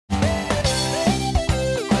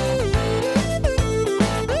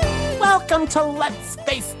Welcome to Let's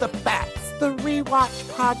Face the Facts, the rewatch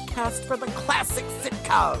podcast for the classic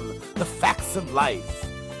sitcom, The Facts of Life.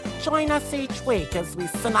 Join us each week as we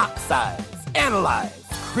synopsize, analyze,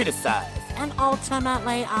 criticize, and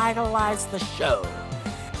ultimately idolize the show.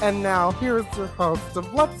 And now, here's your host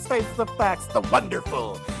of Let's Face the Facts, the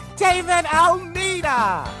wonderful David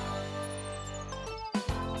Almeida.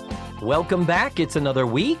 Welcome back. It's another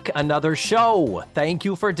week, another show. Thank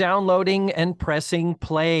you for downloading and pressing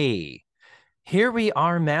play. Here we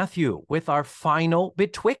are, Matthew, with our final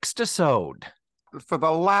Betwixt-isode. For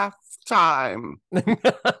the last time.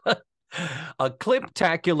 A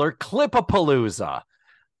cliptacular clipapalooza.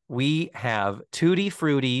 We have Tutti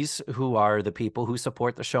Fruities, who are the people who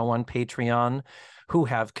support the show on Patreon, who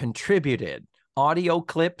have contributed audio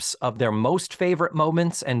clips of their most favorite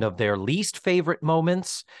moments and of their least favorite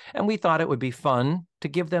moments. And we thought it would be fun to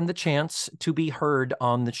give them the chance to be heard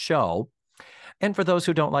on the show. And for those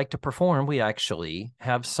who don't like to perform, we actually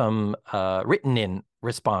have some written in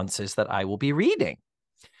responses that I will be reading.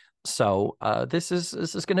 So this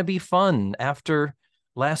is going to be fun after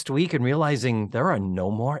last week and realizing there are no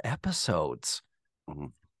more episodes. Mm-hmm.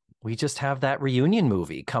 We just have that reunion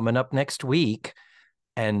movie coming up next week.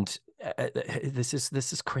 And this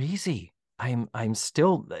is crazy. I'm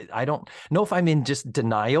still, I don't know if I'm in just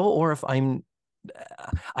denial or if I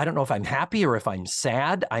don't know if I'm happy or if I'm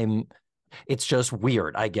sad. It's just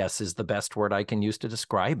weird, I guess, is the best word I can use to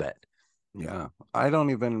describe it. Yeah. I don't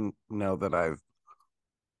even know that I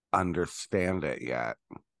understand it yet.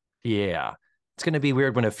 Yeah. It's going to be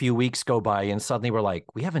weird when a few weeks go by and suddenly we're like,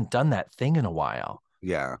 we haven't done that thing in a while.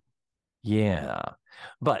 Yeah. Yeah.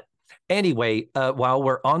 But anyway, while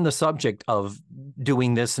we're on the subject of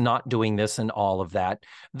doing this, not doing this, and all of that,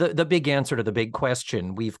 the big answer to the big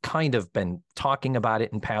question, we've kind of been talking about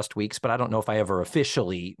it in past weeks, but I don't know if I ever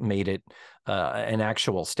officially made it an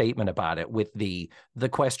actual statement about it with the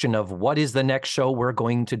question of what is the next show we're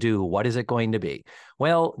going to do? What is it going to be?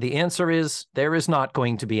 Well, the answer is there is not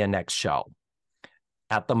going to be a next show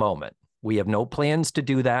at the moment. We have no plans to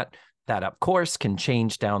do that. That, of course, can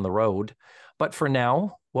change down the road. But for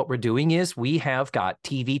now, what we're doing is we have got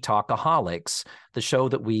TV Talkaholics, the show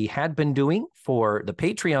that we had been doing for the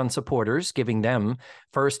Patreon supporters, giving them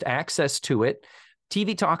first access to it.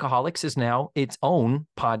 TV Talkaholics is now its own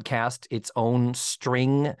podcast, its own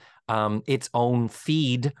string, its own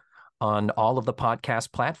feed on all of the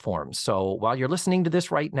podcast platforms. So while you're listening to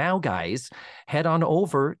this right now, guys, head on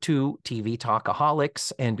over to TV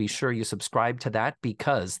Talkaholics and be sure you subscribe to that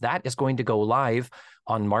because that is going to go live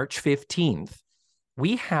on March 15th.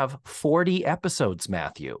 We have 40 episodes,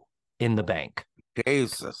 Matthew, in the bank.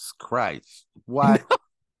 Jesus Christ. What?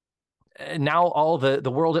 Now all the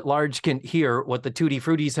world at large can hear what the Tutti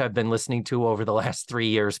Fruities have been listening to over the last 3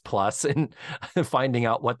 years plus and finding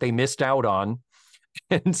out what they missed out on.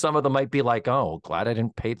 And some of them might be like, oh, glad I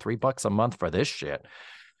didn't pay $3 a month for this shit.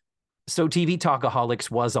 So TV Talkaholics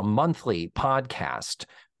was a monthly podcast.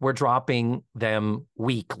 We're dropping them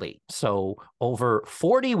weekly. So over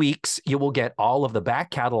 40 weeks, you will get all of the back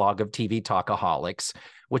catalog of TV Talkaholics,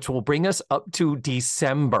 which will bring us up to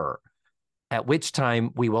December, at which time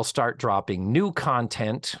we will start dropping new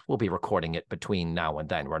content. We'll be recording it between now and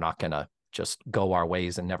then. We're not going to just go our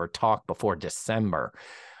ways and never talk before December.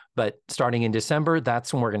 But starting in December,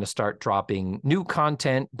 that's when we're going to start dropping new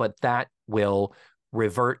content, but that will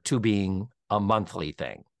revert to being a monthly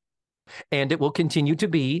thing. And it will continue to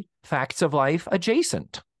be Facts of Life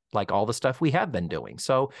adjacent, like all the stuff we have been doing.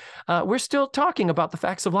 So we're still talking about the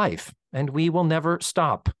Facts of Life, and we will never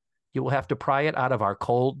stop. You will have to pry it out of our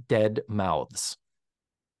cold, dead mouths.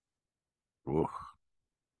 Ooh.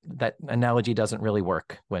 That analogy doesn't really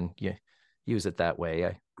work when you use it that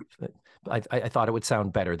way. I thought it would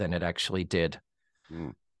sound better than it actually did.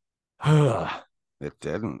 It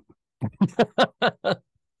didn't.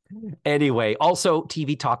 Anyway, also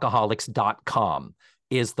tvtalkaholics.com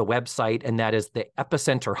is the website, and that is the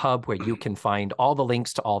epicenter hub where you can find all the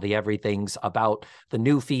links to all the everythings about the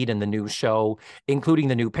new feed and the new show, including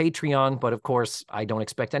the new Patreon. But of course, I don't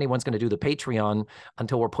expect anyone's going to do the Patreon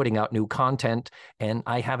until we're putting out new content. And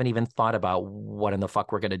I haven't even thought about what in the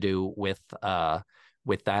fuck we're going to do with that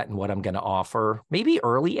and what I'm going to offer. Maybe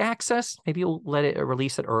early access. Maybe you'll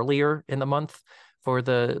release it earlier in the month for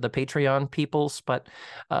the Patreon peoples. But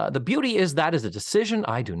the beauty is that is a decision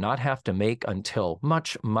I do not have to make until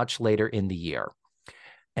much, much later in the year.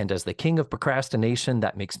 And as the king of procrastination,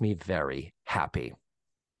 that makes me very happy.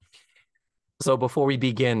 So before we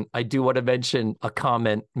begin, I do want to mention a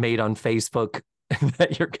comment made on Facebook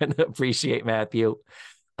that you're going to appreciate, Matthew.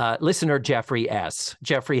 Listener Jeffrey S.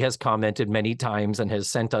 Jeffrey has commented many times and has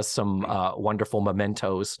sent us some wonderful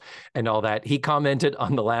mementos and all that. He commented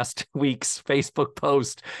on the last week's Facebook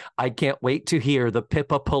post, "I can't wait to hear the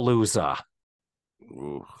Pippa-palooza."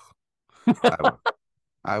 Ooh.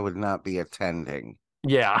 I would not be attending.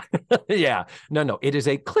 Yeah. Yeah. No. It is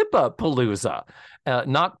a Clippa-palooza,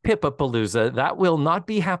 not Pippa-palooza. That will not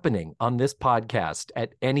be happening on this podcast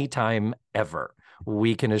at any time ever.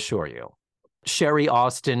 We can assure you. Sherry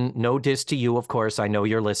Austin, no diss to you, of course. I know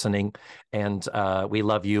you're listening, and we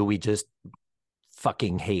love you. We just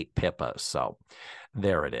fucking hate Pippa. So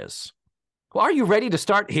there it is. Well, are you ready to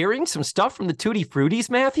start hearing some stuff from the Tutti Fruities,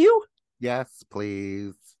 Matthew? Yes,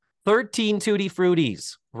 please. 13 Tutti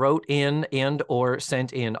Fruities wrote in and or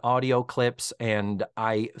sent in audio clips, and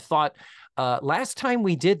I thought last time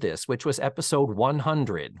we did this, which was episode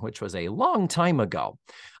 100, which was a long time ago,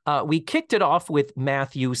 we kicked it off with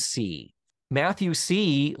Matthew C. Matthew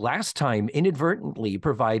C. last time inadvertently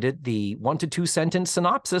provided the 1 to 2 sentence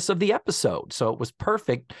synopsis of the episode. So it was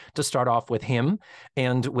perfect to start off with him.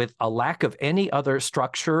 And with a lack of any other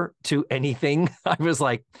structure to anything, I was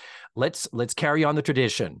like, let's carry on the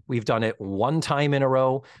tradition. We've done it one time in a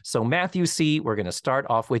row. So Matthew C., we're going to start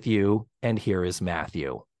off with you. And here is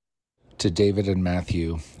Matthew. To David and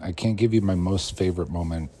Matthew, I can't give you my most favorite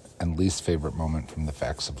moment and least favorite moment from The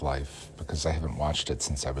Facts of Life because I haven't watched it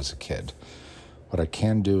since I was a kid. What I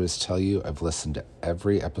can do is tell you I've listened to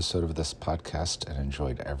every episode of this podcast and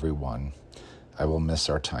enjoyed every one. I will miss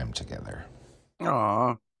our time together.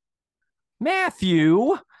 Aw.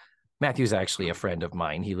 Matthew's actually a friend of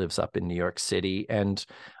mine. He lives up in New York City, and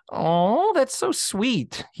oh, that's so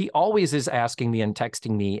sweet. He always is asking me and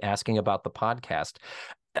texting me, asking about the podcast.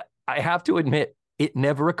 I have to admit, it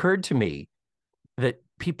never occurred to me that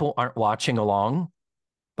people aren't watching along.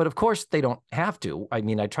 But of course, they don't have to. I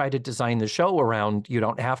mean, I try to design the show around you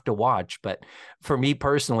don't have to watch. But for me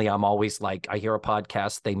personally, I'm always like, I hear a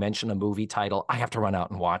podcast, they mention a movie title, I have to run out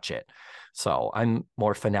and watch it. So I'm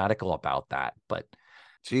more fanatical about that. But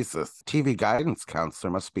Jesus, TV guidance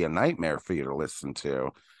counselor must be a nightmare for you to listen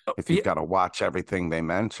to if you've got to watch everything they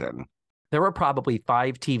mention. There are probably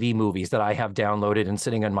 5 TV movies that I have downloaded and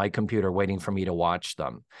sitting on my computer waiting for me to watch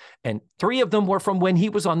them. And 3 of them were from when he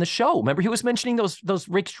was on the show. Remember, he was mentioning those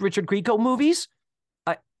Richard Grieco movies?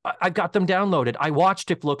 I've got them downloaded. I watched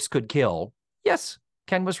If Looks Could Kill. Yes,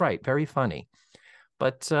 Ken was right. Very funny.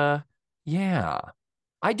 But yeah,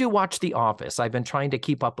 I do watch The Office. I've been trying to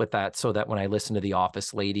keep up with that so that when I listen to The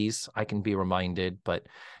Office ladies, I can be reminded. But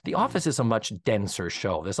The Office is a much denser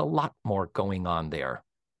show. There's a lot more going on there,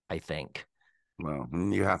 I think. Well,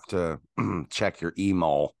 you have to check your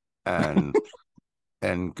email and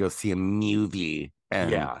go see a movie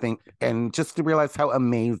and think, and just to realize how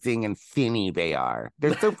amazing and finny they are.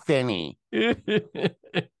 They're so finny.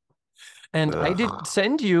 And I did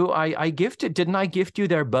send you. Didn't I gift you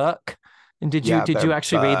their book? And did you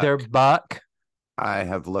actually read their book? I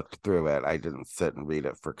have looked through it. I didn't sit and read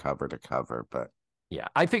it for cover to cover, but yeah,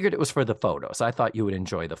 I figured it was for the photos. I thought you would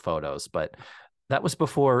enjoy the photos, but that was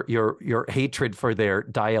before your hatred for their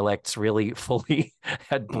dialects really fully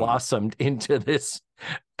had blossomed into this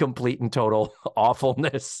complete and total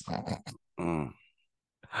awfulness.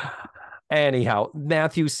 Anyhow,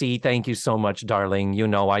 Matthew C., thank you so much, darling. You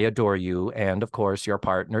know I adore you. And, of course, your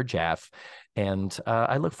partner, Jeff. And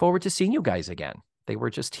I look forward to seeing you guys again. They were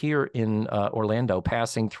just here in Orlando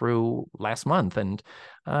passing through last month. And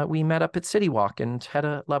we met up at City Walk and had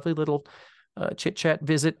a lovely little chit-chat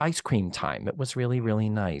visit ice cream time. It was really, really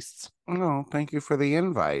nice. Oh, thank you for the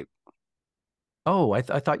invite. Oh, I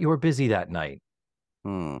thought you were busy that night.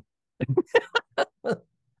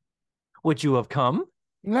 Would you have come?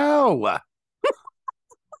 No.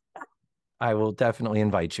 I will definitely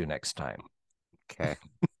invite you next time. Okay.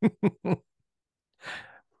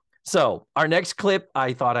 So our next clip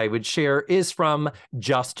I thought I would share is from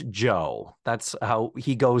Just Joe. That's how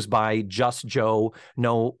he goes by, Just Joe,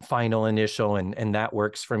 no final initial, and that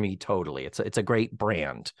works for me totally. It's a great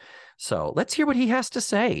brand. So let's hear what he has to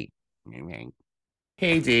say.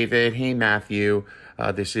 Hey, David. Hey, Matthew.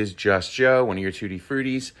 This is Just Joe, one of your Tutti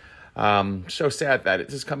Fruities. So sad that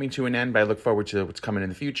it is coming to an end, but I look forward to what's coming in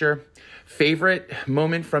the future. Favorite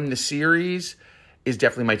moment from the series is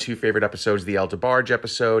definitely my 2 favorite episodes, the El DeBarge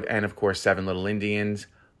episode and, of course, Seven Little Indians.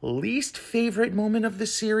 Least favorite moment of the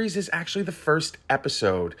series is actually the first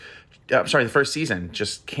episode. The first season.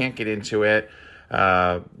 Just can't get into it.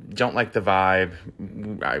 Don't like the vibe.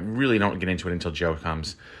 I really don't get into it until Joe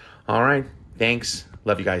comes. All right. Thanks.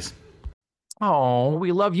 Love you guys. Oh,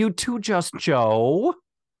 we love you too, Just Joe.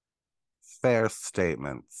 Fair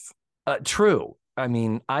statements. True. I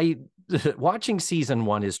mean, I watching season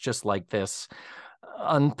 1 is just like this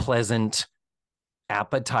unpleasant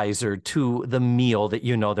appetizer to the meal that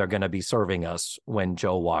they're going to be serving us when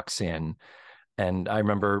Joe walks in. And I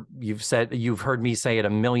remember you've heard me say it a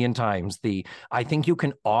million times, I think you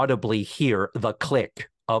can audibly hear the click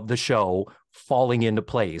of the show falling into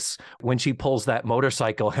place when she pulls that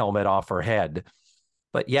motorcycle helmet off her head.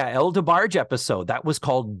 But yeah, El DeBarge episode, that was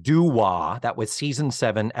called Doo-Wah. That was season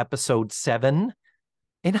 7, episode 7.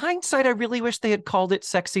 In hindsight, I really wish they had called it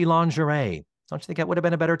Sexy Lingerie. Don't you think that would have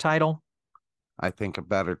been a better title? I think a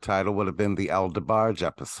better title would have been the El DeBarge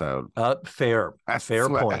episode. Fair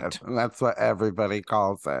point. That's what everybody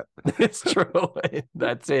calls it. It's true.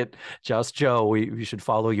 That's it. Just Joe, we should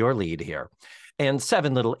follow your lead here. And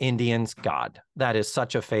Seven Little Indians, God, that is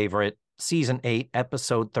such a favorite. Season 8,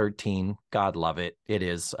 episode 13. God love it. It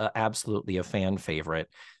is absolutely a fan favorite.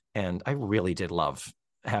 And I really did love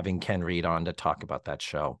having Ken Reed on to talk about that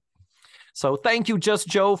show. So thank you, Just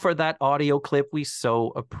Joe, for that audio clip. We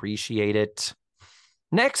so appreciate it.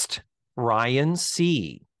 Next, Ryan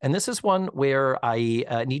C. And this is one where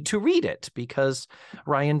I need to read it because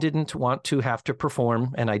Ryan didn't want to have to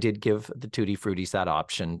perform. And I did give the Tutti Fruities that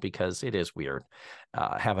option because it is weird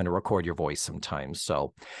having to record your voice sometimes.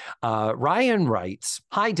 So Ryan writes,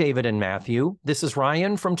 "Hi, David and Matthew. This is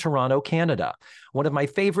Ryan from Toronto, Canada. One of my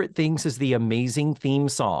favorite things is the amazing theme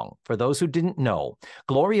song. For those who didn't know,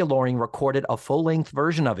 Gloria Loring recorded a full-length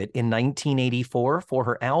version of it in 1984 for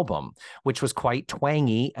her album, which was quite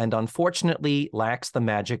twangy and unfortunately lacks the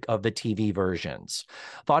magic of the TV versions.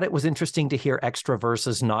 Thought it was interesting to hear extra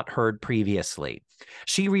verses not heard previously.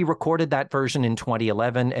 She re-recorded that version in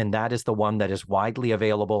 2011, and that is the one that is widely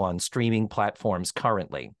available on streaming platforms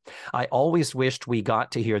currently. I always wished we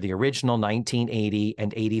got to hear the original 1980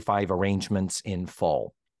 and 85 arrangements in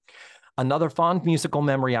full. Another fond musical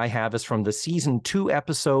memory I have is from the season 2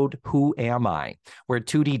 episode, Who Am I?, where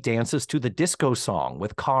Tootie dances to the disco song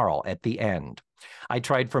with Carl at the end. I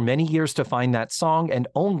tried for many years to find that song, and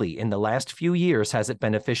only in the last few years has it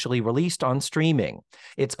been officially released on streaming.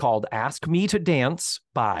 It's called Ask Me to Dance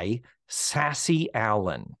by Sassy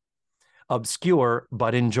Allen. Obscure,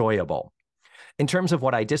 but enjoyable. In terms of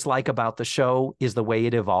what I dislike about the show is the way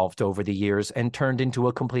it evolved over the years and turned into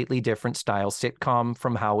a completely different style sitcom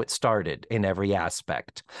from how it started in every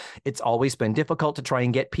aspect. It's always been difficult to try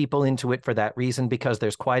and get people into it for that reason because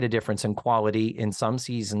there's quite a difference in quality in some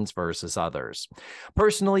seasons versus others.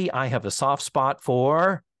 Personally, I have a soft spot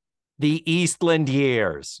for the Eastland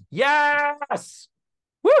Years. Yes!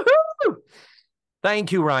 Woohoo!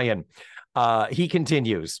 Thank you, Ryan. He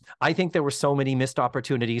continues, I think there were so many missed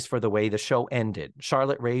opportunities for the way the show ended.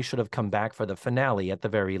 Charlotte Rae should have come back for the finale at the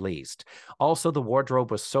very least. Also, the wardrobe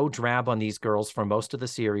was so drab on these girls for most of the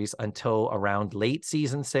series until around late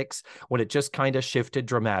season 6 when it just kind of shifted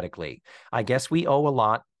dramatically. I guess we owe a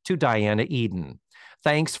lot to Diana Eden.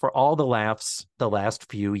 Thanks for all the laughs the last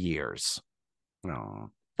few years.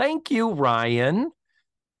 Aww. Thank you, Ryan.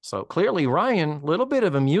 So clearly, Ryan, a little bit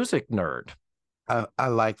of a music nerd. I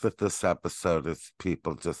like that this episode is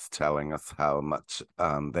people just telling us how much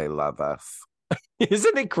they love us.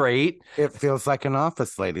 Isn't it great? It feels like an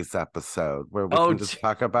Office Ladies episode where we can just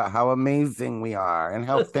talk about how amazing we are and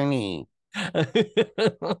how funny.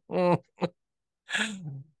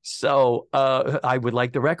 So I would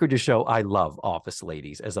like the record to show I love Office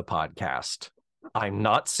Ladies as a podcast. I'm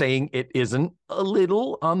not saying it isn't a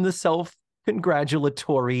little on the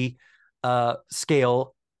self-congratulatory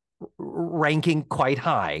scale, ranking quite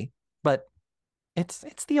high, but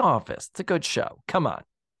it's The Office. It's a good show. Come on.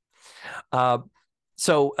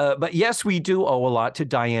 But yes, we do owe a lot to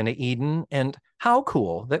Diana Eden, and how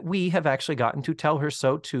cool that we have actually gotten to tell her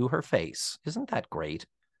so to her face. Isn't that great?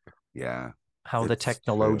 Yeah. How the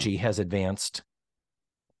technology has advanced.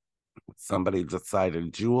 Somebody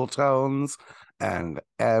decided jewel tones and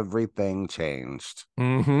everything changed.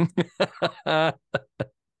 Mm-hmm.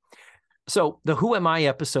 So the Who Am I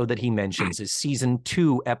episode that he mentions is season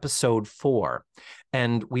 2, episode 4.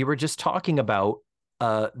 And we were just talking about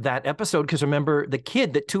that episode because remember the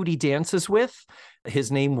kid that Tootie dances with,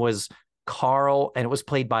 his name was Carl, and it was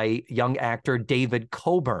played by young actor David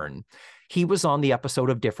Coburn. He was on the episode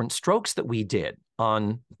of Different Strokes that we did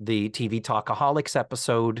on the TV Talkaholics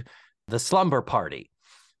episode, The Slumber Party.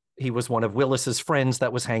 He was one of Willis's friends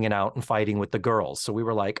that was hanging out and fighting with the girls. So we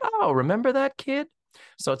were like, oh, remember that kid?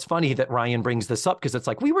 So it's funny that Ryan brings this up because it's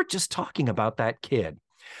like, we were just talking about that kid.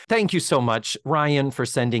 Thank you so much, Ryan, for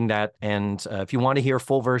sending that. And if you want to hear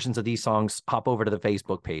full versions of these songs, hop over to the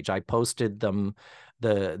Facebook page. I posted them,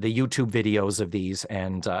 the YouTube videos of these,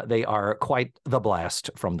 and they are quite the blast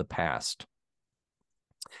from the past.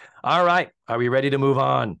 All right. Are we ready to move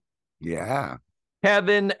on? Yeah.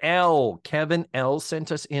 Kevin L. Kevin L.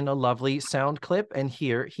 sent us in a lovely sound clip, and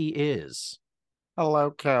here he is.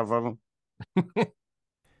 Hello, Kevin.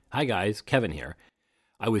 Hi, guys. Kevin here.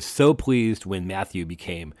 I was so pleased when Matthew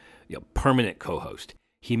became permanent co-host.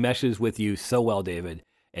 He meshes with you so well, David,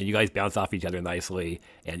 and you guys bounce off each other nicely.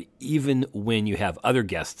 And even when you have other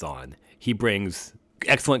guests on, he brings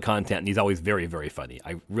excellent content, and he's always very, very funny.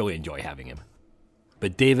 I really enjoy having him.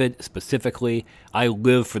 But David, specifically, I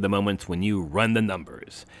live for the moments when you run the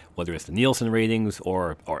numbers, whether it's the Nielsen ratings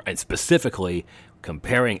or and specifically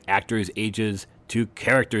comparing actors' ages to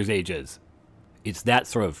characters' ages. It's that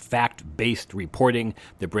sort of fact-based reporting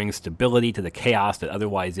that brings stability to the chaos that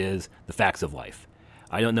otherwise is the facts of life.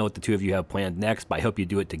 I don't know what the two of you have planned next, but I hope you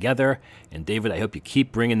do it together. And David, I hope you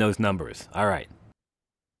keep bringing those numbers. All right.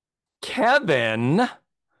 Kevin.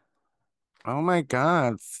 Oh my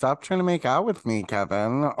God. Stop trying to make out with me,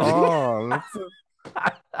 Kevin. Oh,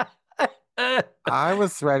 I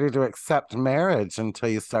was ready to accept marriage until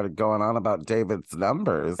you started going on about David's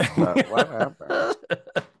numbers, but whatever.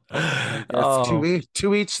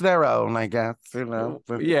 To each their own, I guess,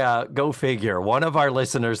 Yeah, go figure. One of our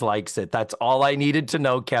listeners likes it. That's all I needed to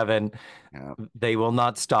know, Kevin. Yeah. They will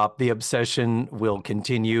not stop. The obsession will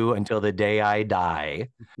continue until the day I die.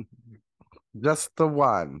 Just the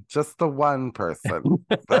one person.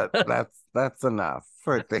 But that's enough,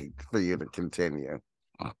 I think, for you to continue.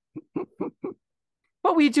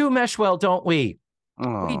 But we do mesh well, don't we?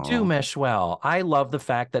 Aww. We do mesh well. I love the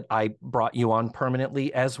fact that I brought you on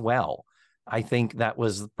permanently as well. I think that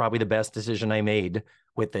was probably the best decision I made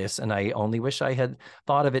with this, and I only wish I had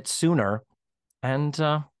thought of it sooner. And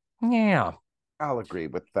yeah. I'll agree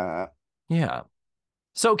with that. Yeah.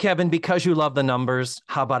 So, Kevin, because you love the numbers,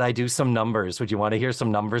 how about I do some numbers? Would you want to hear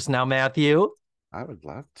some numbers now, Matthew? I would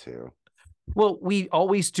love to. Well, we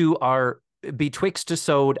always do our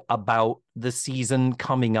Betwixt-isode about the season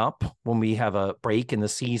coming up when we have a break in the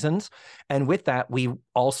seasons. And with that, we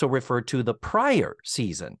also refer to the prior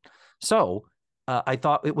season. So I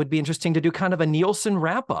thought it would be interesting to do kind of a Nielsen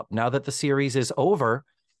wrap-up. Now that the series is over,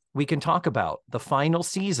 we can talk about the final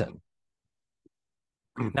season.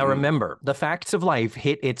 Now, remember, The Facts of Life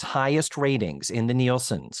hit its highest ratings in the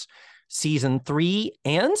Nielsen's. Season 3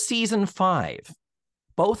 and Season 5,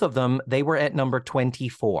 both of them, they were at number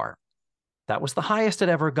 24. That was the highest it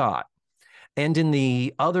ever got. And in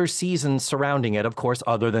the other seasons surrounding it, of course,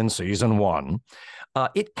 other than Season 1,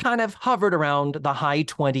 it kind of hovered around the high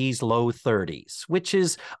 20s, low 30s, which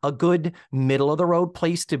is a good middle-of-the-road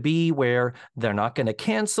place to be where they're not going to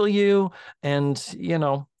cancel you. And,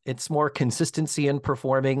 it's more consistency in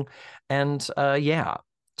performing. And yeah.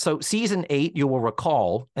 So Season 8, you will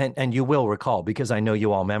recall, and you will recall because I know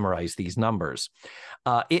you all memorize these numbers.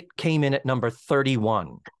 It came in at number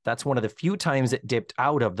 31. That's one of the few times it dipped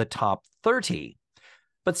out of the top 30.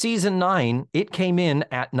 But Season 9, it came in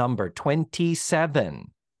at number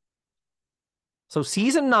 27. So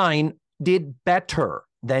Season 9 did better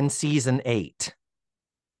than Season 8.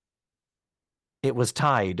 It was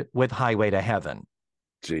tied with Highway to Heaven.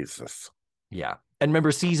 Jesus. Yeah. And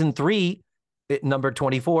remember Season 3, number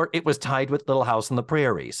 24, it was tied with Little House on the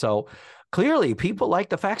Prairie. So clearly people like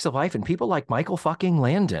The Facts of Life and people like Michael fucking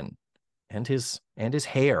Landon and his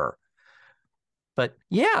hair. But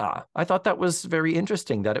yeah, I thought that was very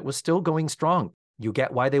interesting that it was still going strong. You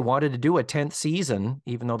get why they wanted to do a 10th season,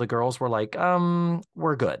 even though the girls were like,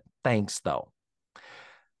 we're good. Thanks, though.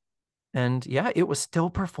 And yeah, it was still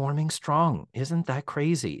performing strong. Isn't that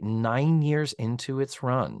crazy? 9 years into its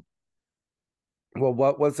run. Well,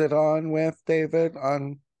 what was it on with, David?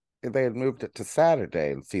 They had moved it to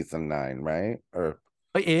Saturday in Season 9, right? Or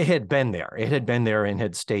it had been there. It had been there and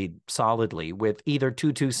had stayed solidly with either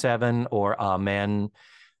 227 or Amen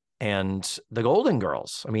and the Golden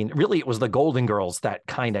Girls. I mean, really, it was the Golden Girls that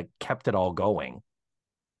kind of kept it all going.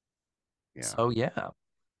 Yeah. So yeah.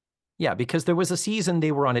 Yeah, because there was a season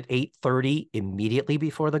they were on at 8:30 immediately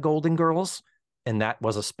before the Golden Girls, and that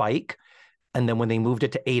was a spike. And then when they moved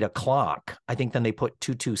it to 8 o'clock, I think then they put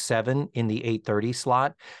 227 in the 8:30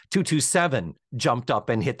 slot. 227 jumped up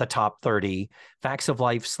and hit the top 30. Facts of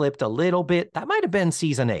Life slipped a little bit. That might have been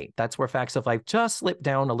Season 8. That's where Facts of Life just slipped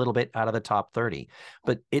down a little bit out of the top 30.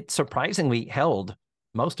 But it surprisingly held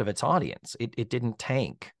most of its audience. It didn't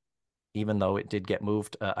tank, even though it did get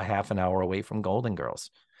moved a half an hour away from Golden Girls.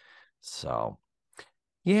 So,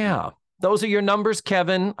 yeah, those are your numbers,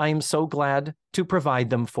 Kevin. I am so glad to provide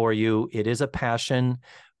them for you. It is a passion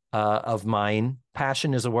of mine.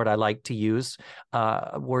 Passion is a word I like to use.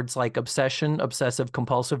 Words like obsession, obsessive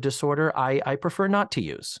compulsive disorder, I prefer not to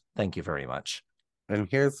use. Thank you very much. And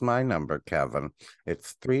here's my number, Kevin.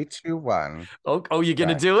 It's 321. Oh, you're going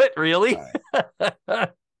to do it? Really?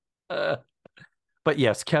 But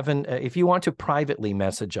yes, Kevin, if you want to privately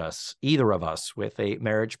message us, either of us, with a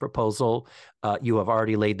marriage proposal, you have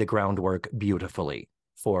already laid the groundwork beautifully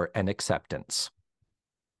for an acceptance.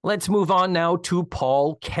 Let's move on now to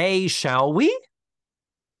Paul K., shall we?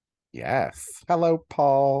 Yes. Hello,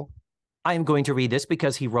 Paul. I'm going to read this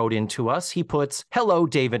because he wrote into us. He puts, "Hello,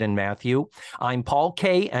 David and Matthew. I'm Paul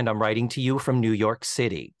K., and I'm writing to you from New York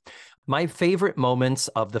City. My favorite moments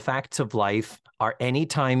of the Facts of Life are any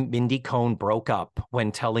time Mindy Cohn broke up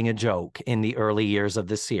when telling a joke in the early years of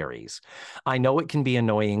the series. I know it can be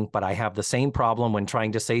annoying, but I have the same problem when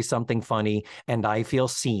trying to say something funny, and I feel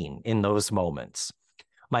seen in those moments.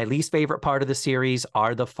 My least favorite part of the series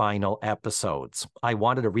are the final episodes. I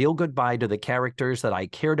wanted a real goodbye to the characters that I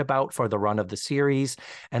cared about for the run of the series,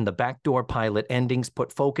 and the backdoor pilot endings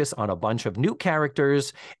put focus on a bunch of new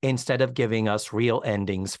characters instead of giving us real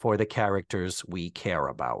endings for the characters we care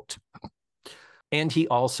about." And he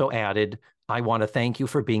also added, "I want to thank you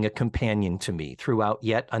for being a companion to me throughout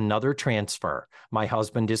yet another transfer. My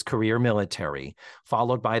husband is career military,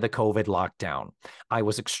 followed by the COVID lockdown. I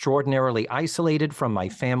was extraordinarily isolated from my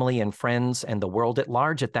family and friends and the world at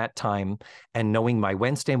large at that time, and knowing my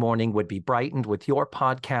Wednesday morning would be brightened with your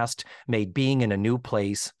podcast made being in a new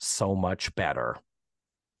place so much better."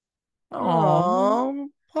 Oh,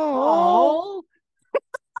 Paul.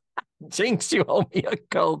 Jinx, you owe me a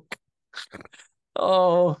Coke.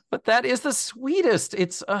 Oh, but that is the sweetest.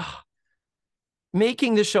 It's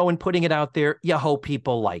making the show and putting it out there. You hope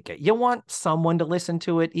people like it. You want someone to listen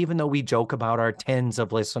to it, even though we joke about our tens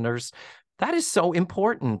of listeners. That is so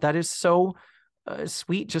important. That is so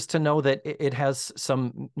sweet just to know that it has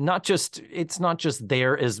some, it's not just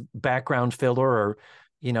there as background filler or,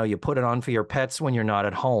 you put it on for your pets when you're not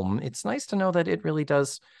at home. It's nice to know that it really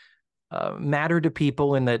does matter to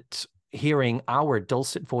people, and that hearing our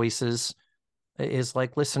dulcet voices is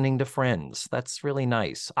like listening to friends. That's really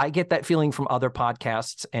nice. I get that feeling from other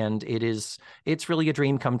podcasts, and it's really a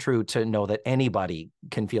dream come true to know that anybody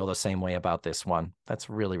can feel the same way about this one. That's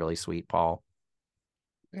really, really sweet, Paul.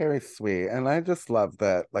 Very sweet. And I just love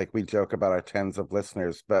that, like, we joke about our tens of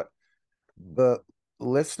listeners, but the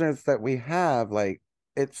listeners that we have, like,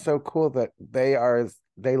 it's so cool that they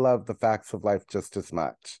love the Facts of Life just as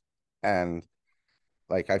much. And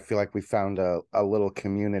like, I feel like we found a little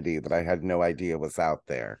community that I had no idea was out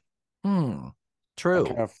there. True. I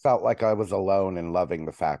kind of felt like I was alone in loving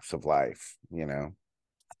the Facts of Life,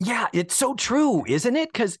 Yeah, it's so true, isn't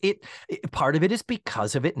it? Because part of it is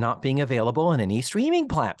because of it not being available on any streaming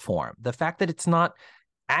platform. The fact that it's not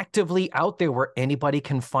actively out there where anybody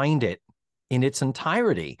can find it in its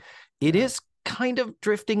entirety. It is kind of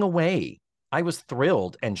drifting away. I was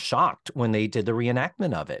thrilled and shocked when they did the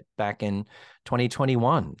reenactment of it back in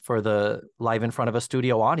 2021 for the live in front of a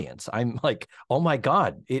studio audience. I'm like, oh my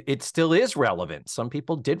God, it still is relevant. Some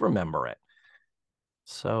people did remember it.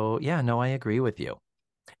 So yeah, no, I agree with you.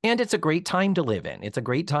 And it's a great time to live in. It's a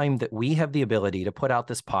great time that we have the ability to put out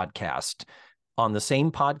this podcast on the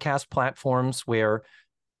same podcast platforms where,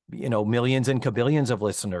 millions and kabillions of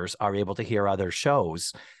listeners are able to hear other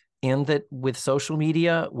shows. And that with social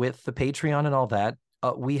media, with the Patreon and all that,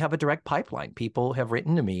 we have a direct pipeline. People have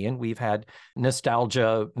written to me and we've had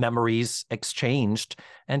nostalgia memories exchanged.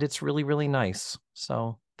 And it's really, really nice.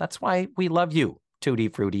 So that's why we love you, Tutti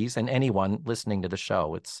Fruities, and anyone listening to the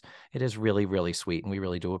show. It is really, really sweet. And we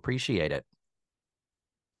really do appreciate it.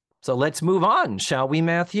 So let's move on, shall we,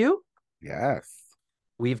 Matthew? Yes.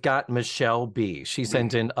 We've got Michelle B. She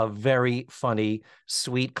sent in a very funny,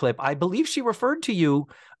 sweet clip. I believe she referred to you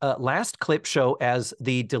last clip show as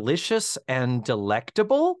the delicious and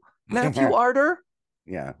delectable Matthew Arter.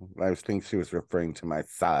 Yeah, I think she was referring to my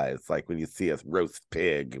size, like when you see a roast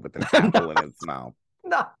pig with an apple in its mouth.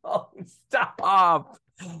 No,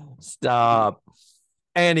 stop.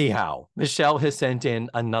 Anyhow, Michelle has sent in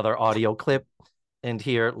another audio clip. And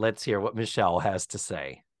here, let's hear what Michelle has to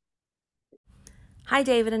say. Hi,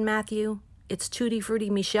 David and Matthew. It's Tutti Frutti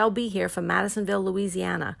Michelle B. here from Madisonville,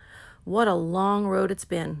 Louisiana. What a long road it's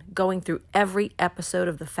been, going through every episode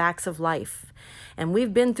of The Facts of Life. And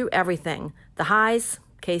we've been through everything. The highs,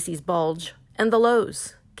 Casey's Bulge, and the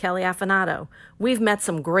lows, Kelly Affinado. We've met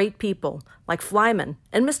some great people, like Flyman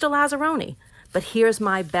and Mr. Lazzaroni. But here's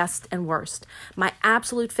my best and worst. My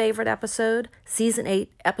absolute favorite episode, Season 8,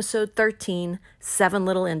 Episode 13, 7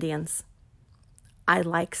 Little Indians. I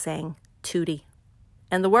like saying Tootie.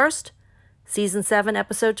 And the worst? Season 7,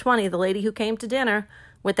 Episode 20, The Lady Who Came to Dinner,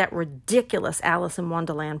 with that ridiculous Alice in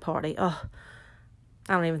Wonderland party. Oh,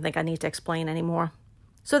 I don't even think I need to explain anymore.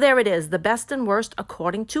 So there it is, the best and worst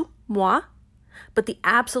according to moi. But the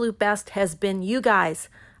absolute best has been you guys.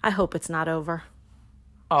 I hope it's not over.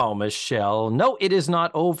 Oh, Michelle, no, it is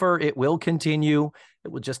not over. It will continue.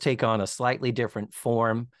 It will just take on a slightly different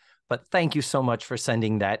form. But thank you so much for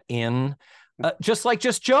sending that in. Just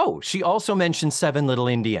Joe, she also mentioned Seven Little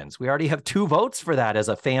Indians. We already have 2 votes for that as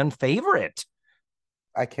a fan favorite.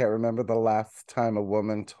 I can't remember the last time a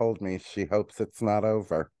woman told me she hopes it's not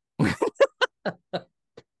over.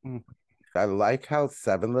 I like how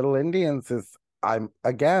Seven Little Indians is,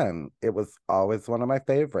 it was always one of my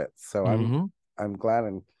favorites. So I'm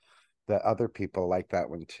glad that other people like that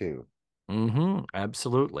one too.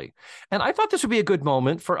 Absolutely. And I thought this would be a good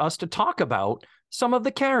moment for us to talk about some of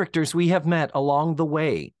the characters we have met along the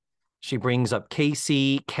way. She brings up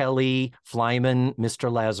Casey, Kelly, Flyman,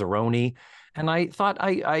 Mr. Lazzaroni. And I thought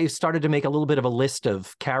I started to make a little bit of a list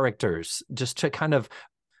of characters just to kind of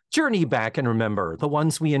journey back and remember the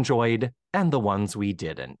ones we enjoyed and the ones we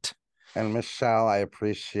didn't. And Michelle, I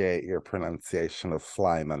appreciate your pronunciation of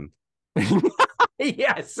Flyman.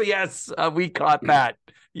 Yes, we caught that.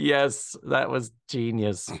 Yes, that was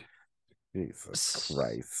genius. Jesus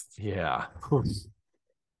Christ. Yeah.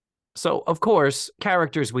 So, of course,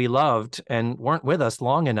 characters we loved and weren't with us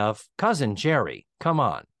long enough. Cousin Jerry, come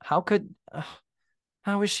on. How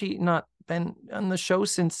has she not been on the show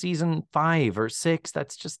since season 5 or 6?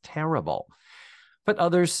 That's just terrible. But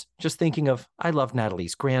others, just thinking of, I love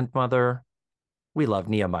Natalie's grandmother. We love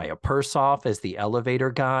Nehemiah Persoff as the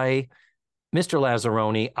elevator guy. Mr.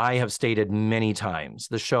 Lazzaroni, I have stated many times,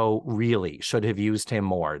 the show really should have used him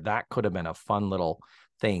more. That could have been a fun little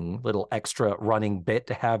thing, little extra running bit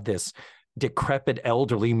to have this decrepit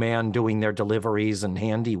elderly man doing their deliveries and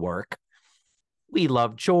handiwork. We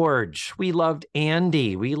loved George. We loved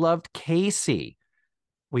Andy. We loved Casey.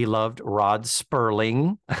 We loved Rod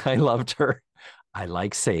Sperling. I loved her. I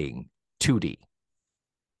like saying Tootie.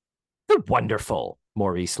 The wonderful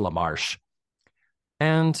Maurice LaMarche.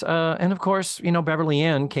 And of course, Beverly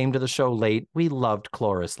Ann came to the show late. We loved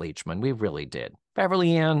Cloris Leachman. We really did.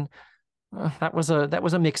 Beverly Ann, that was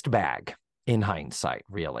a mixed bag in hindsight,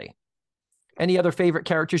 really. Any other favorite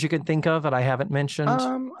characters you can think of that I haven't mentioned?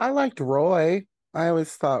 I liked Roy. I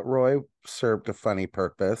always thought Roy served a funny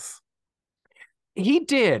purpose. He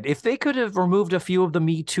did. If they could have removed a few of the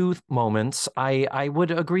Me Too moments, I would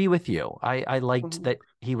agree with you. I liked that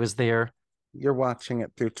he was there. You're watching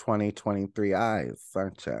it through 2023 eyes,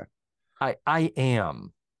 aren't you? I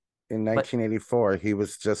am. In 1984, he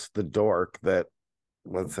was just the dork that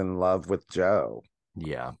was in love with Joe.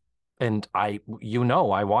 Yeah. And I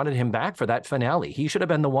wanted him back for that finale. He should have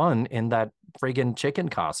been the one in that friggin' chicken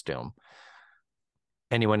costume.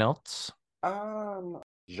 Anyone else? Zsa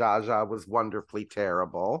Zsa was wonderfully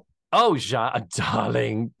terrible. Oh,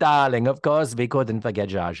 darling. Of course, we couldn't forget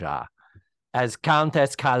Zsa Zsa as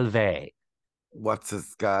Countess Calvé. What's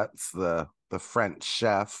his guts? The French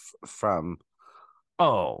chef from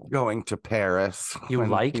Going to Paris. You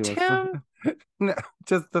liked him? No,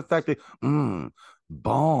 just the fact that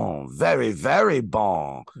bon, very, very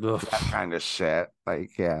bon. Ugh. That kind of shit.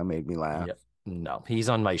 Made me laugh. Yep. No, he's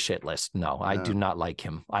on my shit list. No, I do not like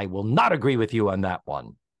him. I will not agree with you on that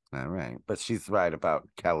one. All right. But she's right about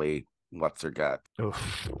Kelly. What's her gut?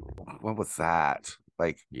 Oof. What was that?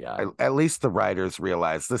 At least the writers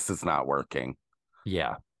realized this is not working.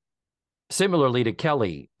 Yeah. Similarly to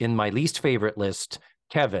Kelly, in my least favorite list,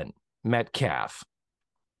 Kevin Metcalf,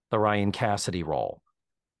 the Ryan Cassidy role.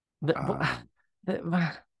 Yeah,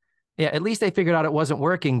 at least they figured out it wasn't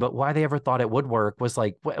working, but why they ever thought it would work was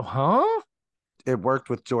like, huh? It worked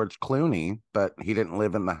with George Clooney, but he didn't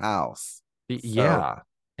live in the house. Yeah.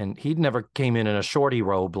 And he never came in a shorty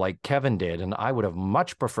robe like Kevin did, and I would have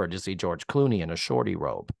much preferred to see George Clooney in a shorty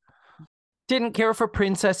robe. Didn't care for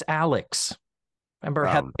Princess Alex. Remember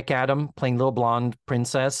Heather McAdam playing little blonde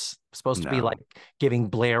princess? Supposed to be like giving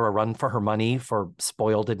Blair a run for her money for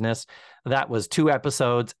spoiledness. That was 2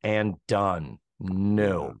 episodes and done.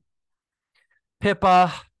 No.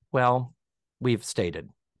 Pippa, well, we've stated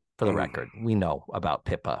for the record. We know about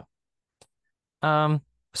Pippa.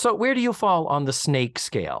 So where do you fall on the Snake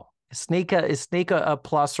scale? Is Snake a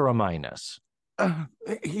plus or a minus?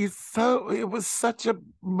 It was such a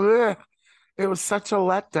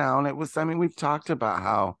letdown. We've talked about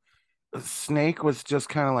how Snake was just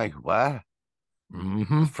kind of like, what?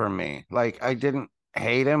 Mm-hmm. For me. I didn't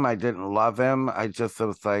hate him. I didn't love him. I just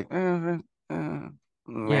was like, yeah.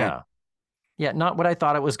 Yeah, not what I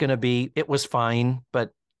thought it was going to be. It was fine,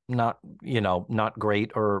 but not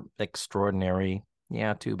great or extraordinary.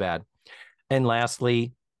 Yeah, too bad. And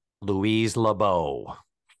lastly, Louise LeBeau.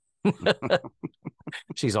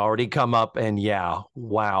 She's already come up, and yeah,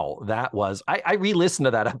 wow, that was, I re-listened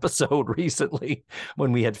to that episode recently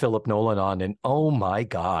when we had Philip Nolan on, and oh my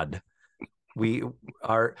God,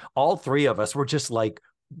 all three of us were just like,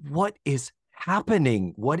 what is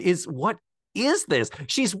happening? What is this?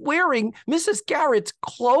 She's wearing Mrs. Garrett's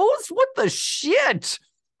clothes? What the shit?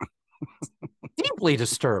 Deeply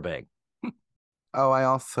disturbing. Oh, I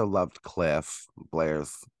also loved Cliff,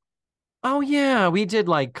 Blair's. Oh, yeah, we did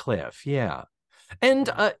like Cliff. Yeah. And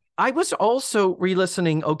I was also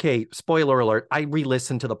re-listening. Okay, spoiler alert. I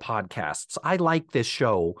re-listen to the podcasts. I like this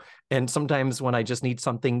show. And sometimes when I just need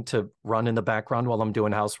something to run in the background while I'm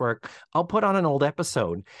doing housework, I'll put on an old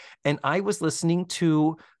episode. And I was listening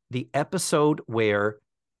to the episode where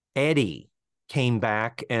Eddie came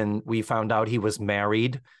back and we found out he was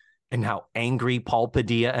married, and how angry Paul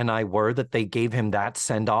Padilla and I were that they gave him that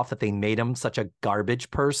send-off, that they made him such a garbage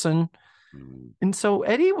person. And so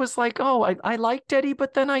Eddie was like, oh, I liked Eddie,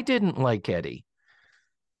 but then I didn't like Eddie.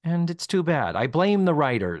 And it's too bad. I blame the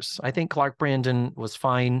writers. I think Clark Brandon was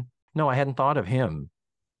fine. No, I hadn't thought of him.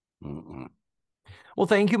 Well,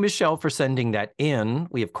 thank you, Michelle, for sending that in.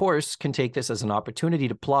 We, of course, can take this as an opportunity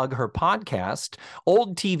to plug her podcast,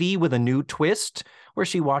 Old TV with a New Twist, where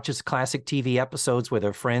she watches classic TV episodes with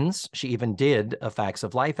her friends. She even did a Facts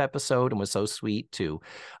of Life episode and was so sweet to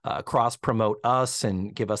cross-promote us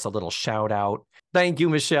and give us a little shout-out. Thank you,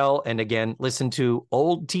 Michelle. And again, listen to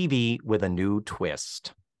Old TV with a New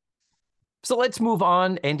Twist. So let's move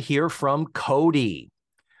on and hear from Cody.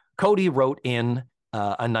 Cody wrote in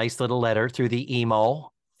a nice little letter through the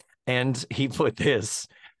email, and he put this: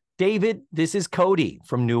 David, this is Cody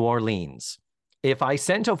from New Orleans. If I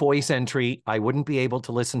sent a voice entry, I wouldn't be able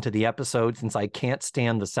to listen to the episode since I can't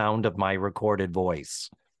stand the sound of my recorded voice.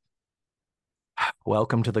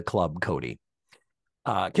 Welcome to the club, Cody.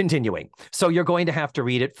 Continuing. So you're going to have to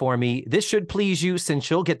read it for me. This should please you since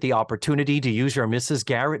you'll get the opportunity to use your Mrs.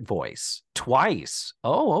 Garrett voice twice.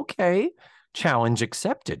 Oh, okay. Challenge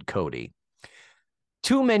accepted, Cody.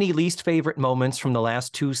 Too many least favorite moments from the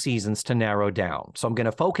last 2 seasons to narrow down, so I'm going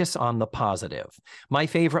to focus on the positive. My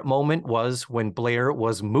favorite moment was when Blair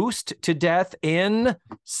was moosed to death in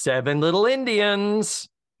 7 Little Indians.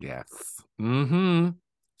 Yes.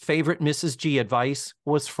 Favorite Mrs. G advice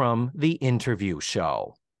was from The Interview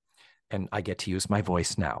Show. And I get to use my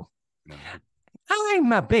voice now.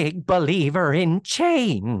 I'm a big believer in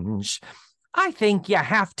change. I think you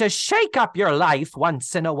have to shake up your life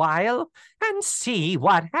once in a while and see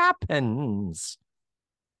what happens.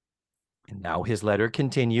 And now his letter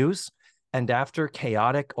continues. And after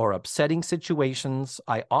chaotic or upsetting situations,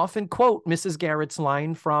 I often quote Mrs. Garrett's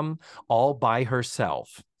line from All by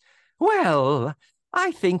Herself. Well,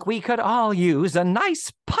 I think we could all use a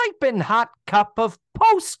nice piping hot cup of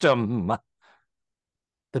Postum.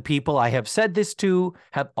 The people I have said this to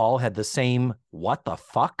have all had the same what the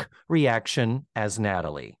fuck reaction as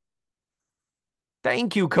Natalie.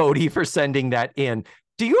 Thank you, Cody, for sending that in.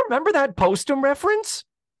 Do you remember that Postum reference?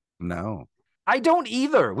 No. I don't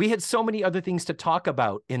either. We had so many other things to talk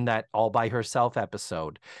about in that All by Herself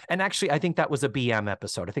episode. And actually, I think that was a BM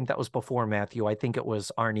episode. I think that was before Matthew. I think it was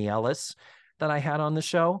Arnie Ellis that I had on the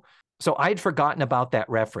show. So I'd forgotten about that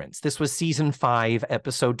reference. This was season 5,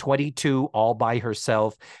 episode 22, All by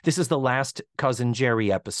Herself. This is the last Cousin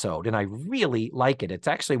Jerry episode, and I really like it. It's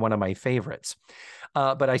actually one of my favorites.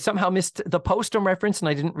 But I somehow missed the Postum reference, and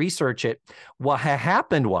I didn't research it. What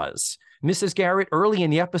happened was Mrs. Garrett early in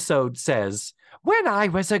the episode says, when I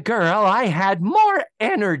was a girl, I had more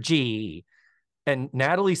energy. And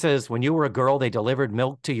Natalie says, when you were a girl, they delivered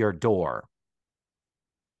milk to your door.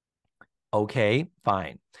 Okay,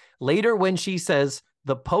 fine. Later, when she says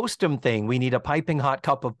the Postum thing, we need a piping hot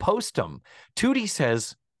cup of Postum, Tootie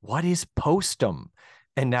says, what is Postum?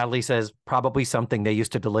 And Natalie says, probably something they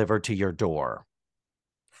used to deliver to your door.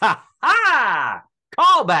 Ha ha!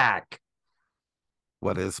 Callback!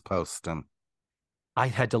 What is Postum? I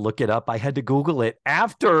had to look it up. I had to Google it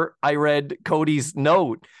after I read Cody's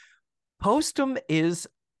note. Postum is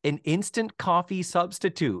an instant coffee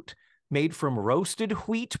substitute made from roasted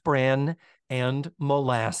wheat bran and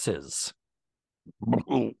molasses.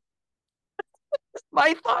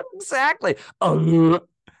 My thought exactly.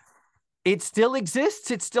 It still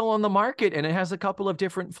exists. It's still on the market, and it has a couple of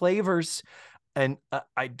different flavors. And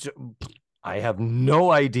I have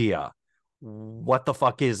no idea what the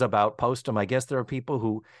fuck is about Postum. I guess there are people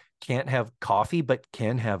who can't have coffee but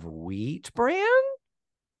can have wheat bran.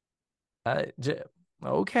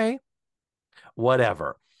 Okay,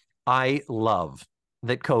 whatever. I love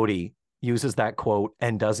that Cody uses that quote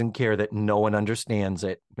and doesn't care that no one understands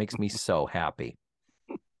it. Makes me so happy.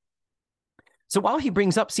 So while he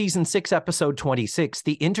brings up season 6, episode 26,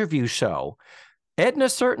 the interview show, Edna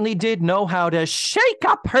certainly did know how to shake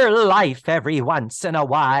up her life every once in a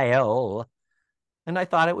while. And I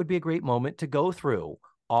thought it would be a great moment to go through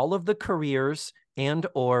all of the careers and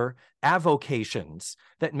or avocations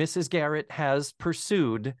that Mrs. Garrett has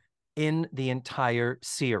pursued in the entire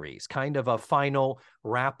series. Kind of a final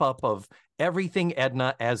wrap up of everything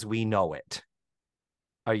Edna as we know it.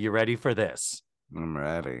 Are you ready for this? I'm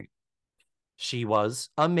ready. She was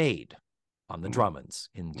a maid on the Drummonds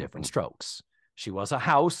in Different Strokes. She was a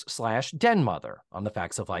house/den mother on the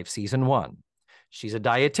Facts of Life season 1. She's a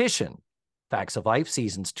dietitian, Facts of Life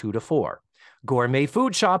seasons 2 to 4. Gourmet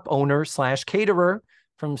food shop owner/caterer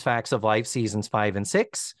from Facts of Life seasons 5 and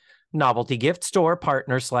 6. Novelty gift store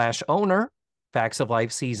partner/owner, Facts of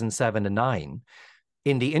Life season 7 to 9.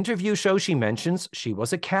 In the interview show, she mentions she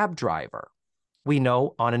was a cab driver. We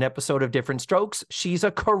know on an episode of Different Strokes, she's a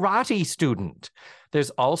karate student. There's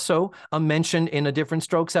also a mention in a Different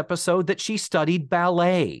Strokes episode that she studied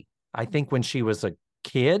ballet. I think when she was a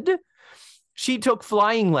kid. She took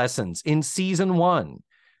flying lessons in season 1.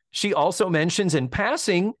 She also mentions in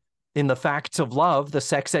passing in the Facts of Love, the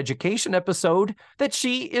sex education episode, that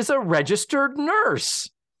she is a registered nurse.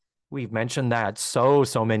 We've mentioned that so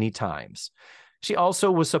many times. She also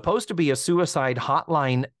was supposed to be a suicide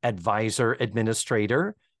hotline advisor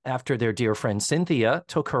administrator after their dear friend Cynthia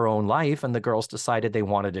took her own life and the girls decided they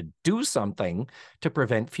wanted to do something to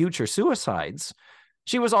prevent future suicides.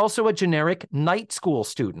 She was also a generic night school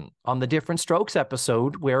student on the Different Strokes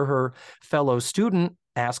episode where her fellow student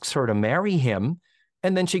asks her to marry him,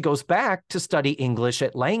 and then she goes back to study English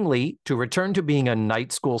at Langley to return to being a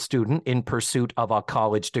night school student in pursuit of a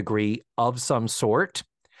college degree of some sort.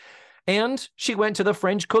 And she went to the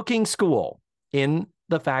French cooking school in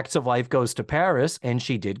The Facts of Life Goes to Paris, and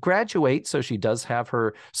she did graduate, so she does have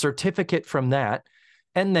her certificate from that.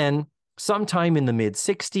 And then sometime in the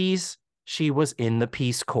mid-60s, she was in the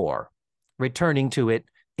Peace Corps, returning to it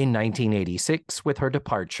in 1986 with her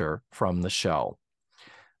departure from the show.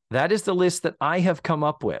 That is the list that I have come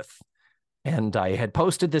up with. And I had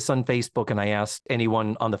posted this on Facebook, and I asked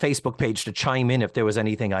anyone on the Facebook page to chime in if there was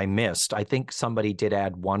anything I missed. I think somebody did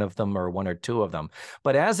add one of them or one or two of them.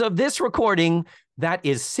 But as of this recording, that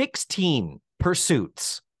is 16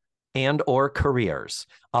 pursuits and or careers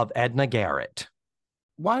of Edna Garrett.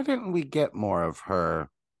 Why didn't we get more of her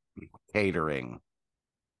catering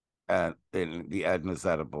in the Edna's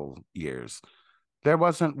Edible years? There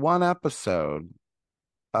wasn't one episode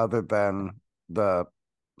other than the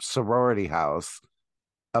sorority house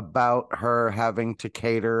about her having to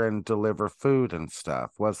cater and deliver food and stuff,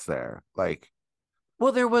 was there?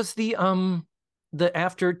 Well, there was the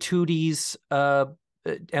after Tootie's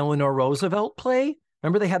Eleanor Roosevelt play.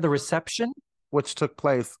 Remember they had the reception, which took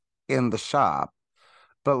place in the shop,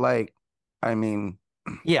 but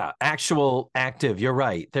yeah, actual active. You're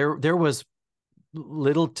right. There was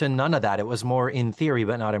little to none of that. It was more in theory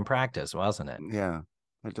but not in practice, wasn't it? Yeah,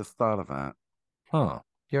 I just thought of that. Huh.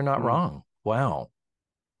 You're not wrong. Wow.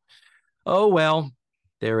 Oh, well,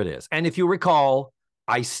 there it is. And if you recall,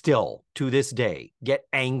 I still, to this day, get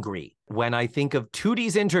angry when I think of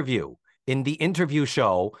Tootie's interview in the interview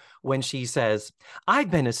show when she says, I've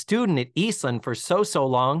been a student at Eastland for so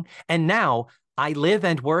long, and now I live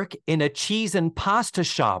and work in a cheese and pasta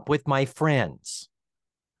shop with my friends.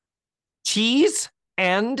 Cheese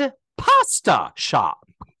and pasta shop.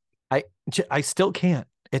 I still can't.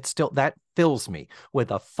 It's still, that fills me with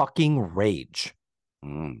a fucking rage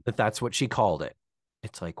that's what she called it.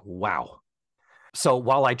 It's like, wow. So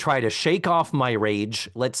while I try to shake off my rage,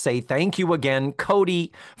 let's say thank you again,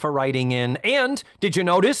 Cody, for writing in. And did you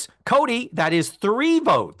notice, Cody, that is 3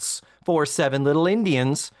 votes for 7 Little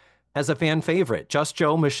Indians as a fan favorite. Just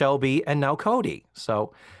Joe, Michelle B, and now Cody.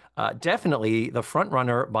 So definitely the front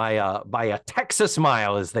runner by a Texas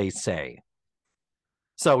mile, as they say.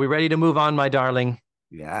 So we ready to move on, my darling?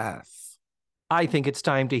 Yes. I think it's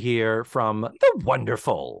time to hear from the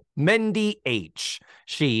wonderful Mendy H.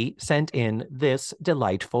 She sent in this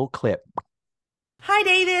delightful clip. Hi,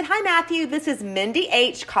 David. Hi, Matthew. This is Mindy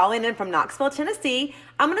H. calling in from Knoxville, Tennessee.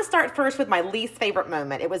 I'm going to start first with my least favorite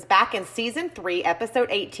moment. It was back in season 3, episode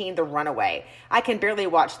 18, The Runaway. I can barely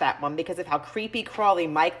watch that one because of how creepy crawly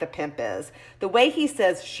Mike the pimp is. The way he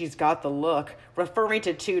says, she's got the look, referring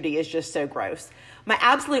to Tootie, is just so gross. My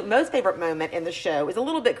absolute most favorite moment in the show is a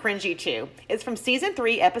little bit cringy too. It's from season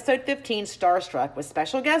 3, episode 15, Starstruck, with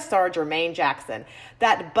special guest star Jermaine Jackson.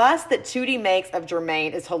 That bust that Tootie makes of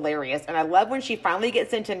Jermaine is hilarious, and I love when she finally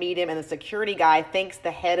gets in to meet him and the security guy thinks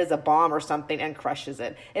the head is a bomb or something and crushes it.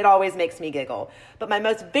 listen. It always makes me giggle. But my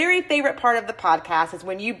most very favorite part of the podcast is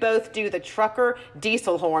when you both do the trucker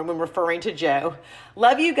diesel horn when referring to Joe.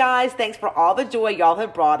 Love you guys. Thanks for all the joy y'all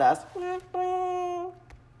have brought us.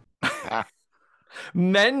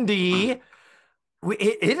 Mendy,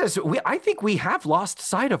 I think we have lost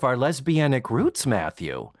sight of our lesbianic roots,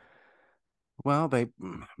 Matthew. Well, they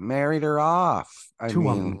married her off. A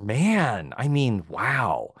man. I mean,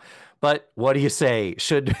 wow. But what do you say?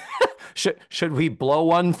 Should we blow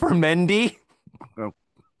one for Mendy?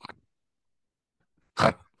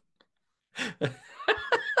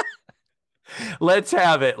 Let's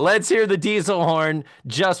have it. Let's hear the diesel horn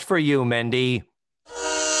just for you, Mendy.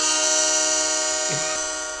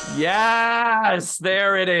 Yes,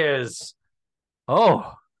 there it is.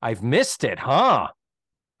 Oh, I've missed it, huh?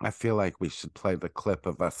 I feel like we should play the clip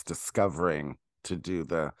of us discovering to do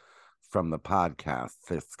from the podcast.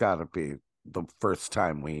 It's got to be the first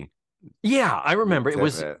time we. Yeah, I remember. It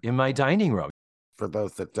was in my dining room. For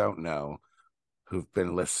those that don't know, who've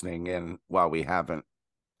been listening in while we haven't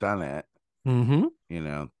done it,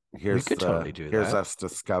 here's us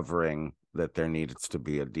discovering that there needs to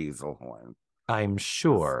be a diesel horn. I'm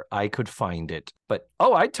sure I could find it, but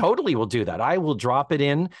I totally will do that. I will drop it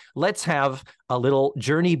in. Let's have a little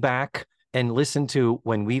journey back and listen to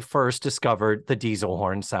when we first discovered the diesel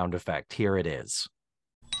horn sound effect. Here it is.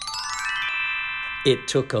 It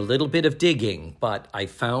took a little bit of digging, but I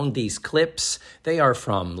found these clips. They are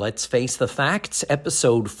from Let's Face the Facts,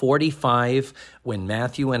 episode 45, when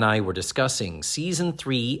Matthew and I were discussing season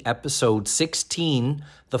 3, episode 16,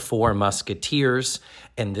 The Four Musketeers,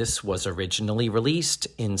 and this was originally released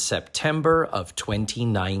in September of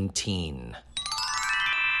 2019.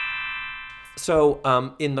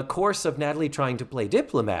 So, in the course of Natalie trying to play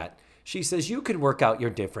diplomat, she says you can work out your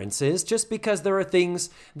differences just because there are things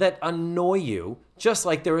that annoy you, just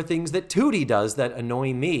like there are things that Tootie does that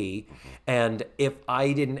annoy me. And if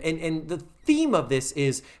I didn't, and the theme of this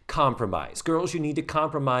is compromise. Girls, you need to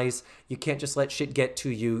compromise. You can't just let shit get to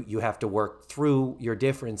you. You have to work through your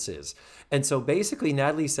differences. And so basically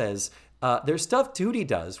Natalie says, there's stuff Tootie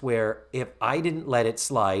does where if I didn't let it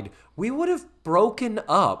slide, we would have broken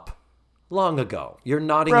up long ago. You're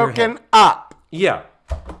nodding your head. Broken up. Yeah.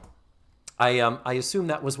 I assume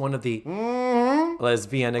that was one of the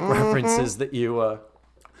lesbianic references that you...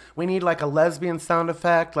 We need like a lesbian sound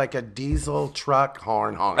effect, like a diesel truck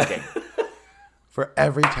horn honking for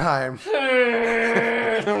every time.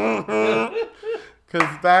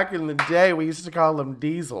 Because back in the day, we used to call them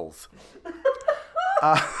diesels.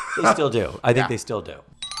 They still do. I think they still do.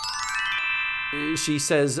 She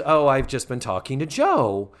says, I've just been talking to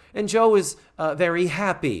Joe. And Joe is very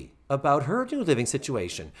happy about her new living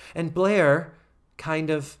situation. And Blair, kind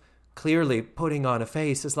of clearly putting on a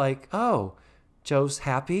face, is like, Joe's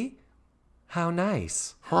happy? How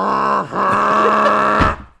nice.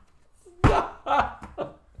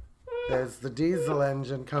 There's the diesel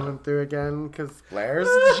engine coming through again because Blair's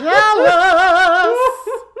jealous.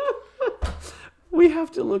 We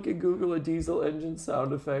have to look at Google a diesel engine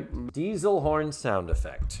sound effect. Diesel horn sound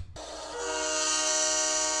effect.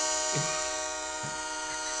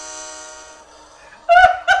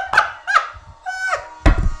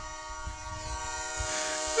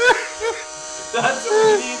 That's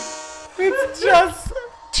what we need. It's just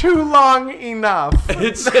too long enough.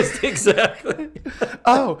 It's just exactly.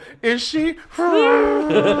 Is she?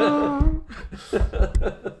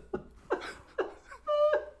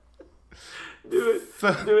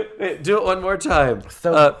 Do it one more time.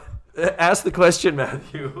 Ask the question,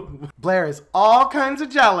 Matthew. Blair is all kinds of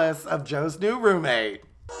jealous of Joe's new roommate.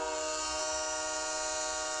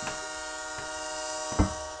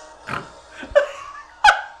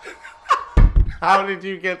 How did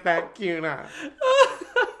you get that Cuna?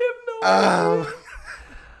 I have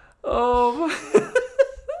no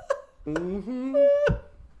idea.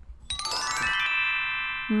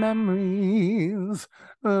 Memories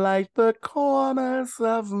like the corners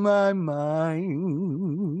of my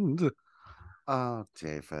mind. Oh,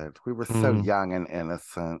 David, we were so young and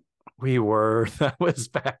innocent. We were. That was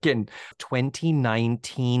back in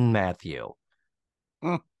 2019, Matthew.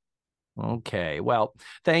 Okay. Well,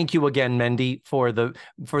 thank you again, Mendy, for the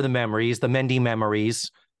memories, the Mendy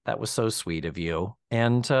memories. That was so sweet of you.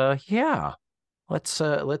 And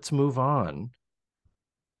let's move on.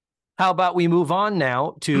 How about we move on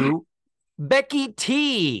now to Becky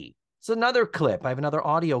T. It's another clip. I have another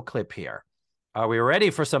audio clip here. Are we ready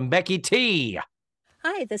for some Becky T?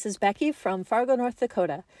 Hi, this is Becky from Fargo, North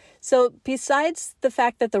Dakota. So besides the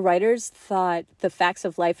fact that the writers thought the Facts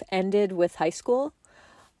of Life ended with high school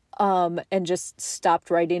and just stopped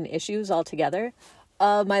writing issues altogether,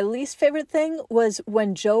 My least favorite thing was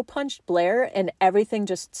when Joe punched Blair and everything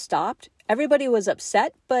just stopped. Everybody was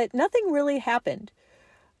upset, but nothing really happened.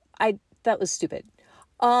 That was stupid.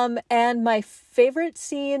 And my favorite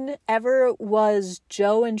scene ever was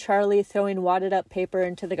Joe and Charlie throwing wadded up paper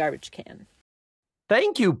into the garbage can.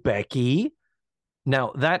 Thank you, Becky.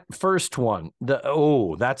 Now, that first one,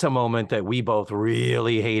 that's a moment that we both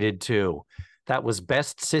really hated too. That was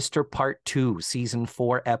Best Sister Part 2, Season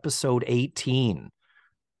 4, Episode 18.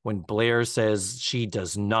 When Blair says she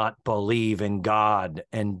does not believe in God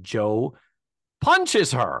and Joe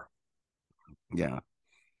punches her. Yeah.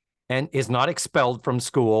 And is not expelled from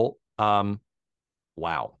school.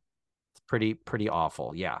 Wow. It's pretty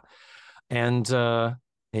awful. Yeah. And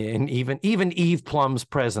even Eve Plum's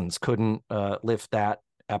presence couldn't lift that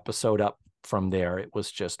episode up from there. It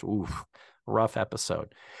was just, rough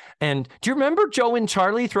episode. And do you remember Joe and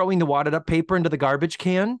Charlie throwing the wadded up paper into the garbage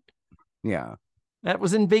can? Yeah. That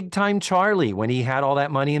was in Big Time Charlie when he had all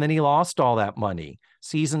that money and then he lost all that money.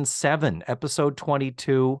 Season 7, Episode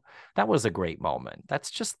 22. That was a great moment.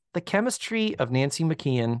 That's just the chemistry of Nancy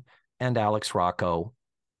McKeon and Alex Rocco.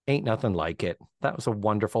 Ain't nothing like it. That was a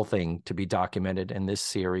wonderful thing to be documented in this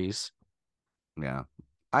series. Yeah.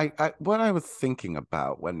 I what I was thinking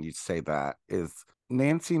about when you say that is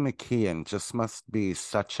Nancy McKeon just must be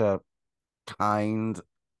such a kind,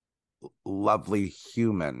 lovely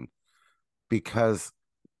human, because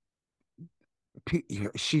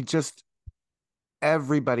she just,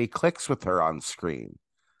 everybody clicks with her on screen,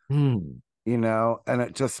 you know, and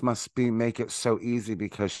it just must make it so easy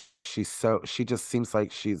because she just seems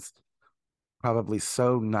like she's probably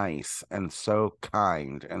so nice and so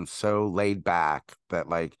kind and so laid back that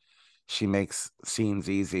like she makes scenes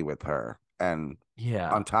easy with her, and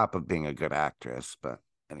on top of being a good actress. But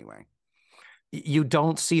anyway, you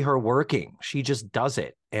don't see her working. She just does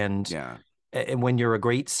it. And when you're a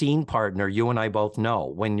great scene partner, you and I both know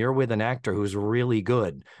when you're with an actor who's really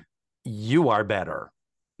good, you are better.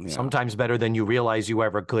 Sometimes better than you realize you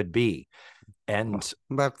ever could be. And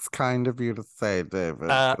that's kind of you to say, David.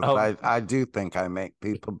 I do think I make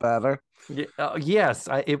people better. Yes,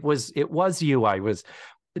 it was you I was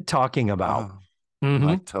talking about.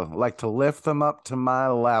 Like to lift them up to my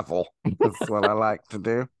level. That's what I like to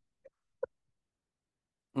do.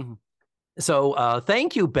 So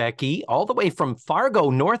thank you, Becky, all the way from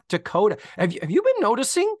Fargo, North Dakota. Have you been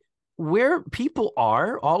noticing where people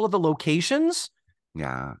are, all of the locations?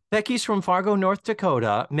 Yeah. Becky's from Fargo, North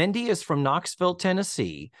Dakota. Mindy is from Knoxville,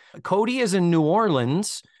 Tennessee. Cody is in New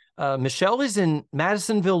Orleans. Michelle is in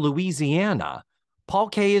Madisonville, Louisiana. Paul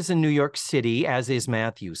K is in New York City, as is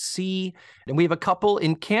Matthew C. And we have a couple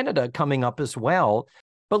in Canada coming up as well.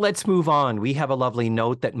 But let's move on. We have a lovely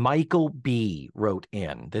note that Michael B. wrote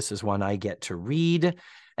in. This is one I get to read.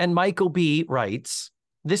 And Michael B. writes,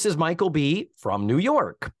 "This is Michael B. from New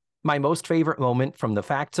York. My most favorite moment from The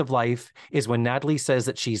Facts of Life is when Natalie says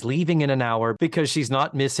that she's leaving in an hour because she's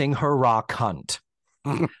not missing her rock hunt."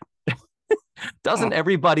 Doesn't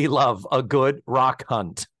everybody love a good rock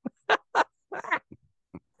hunt?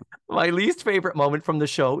 My least favorite moment from the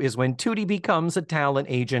show is when Tootie becomes a talent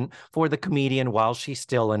agent for the comedian while she's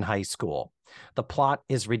still in high school. The plot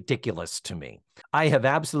is ridiculous to me. I have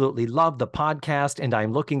absolutely loved the podcast, and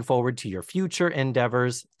I'm looking forward to your future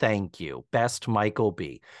endeavors. Thank you. Best, Michael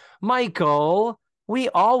B. Michael, we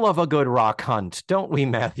all love a good rock hunt, don't we,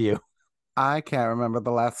 Matthew? I can't remember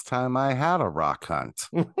the last time I had a rock hunt.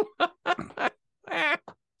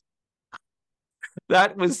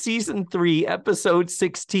 That was season 3, episode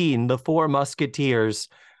 16, The Four Musketeers.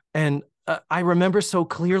 And I remember so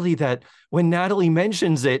clearly that when Natalie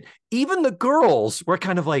mentions it, even the girls were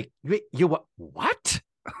kind of like, what?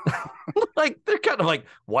 Like, they're kind of like,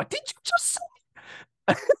 what did you just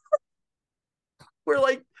say? We're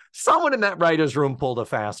like, someone in that writer's room pulled a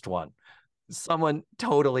fast one. Someone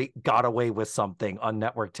totally got away with something on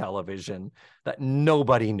network television that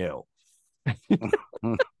nobody knew.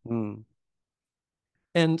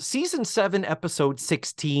 And season 7, episode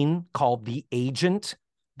 16, called The Agent,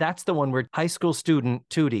 that's the one where high school student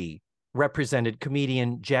Tootie represented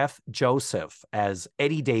comedian Jeff Joseph as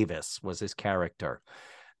Eddie Davis was his character.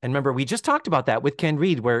 And remember, we just talked about that with Ken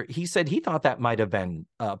Reed, where he said he thought that might have been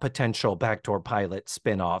a potential Backdoor Pilot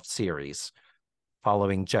spin-off series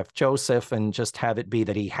following Jeff Joseph, and just have it be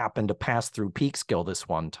that he happened to pass through Peekskill this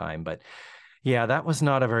one time. But yeah, that was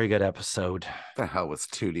not a very good episode. The hell was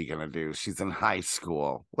Tootie gonna do? She's in high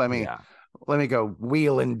school. Let me go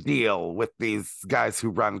wheel and deal with these guys who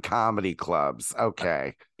run comedy clubs.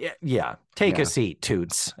 Okay. Yeah. Take a seat,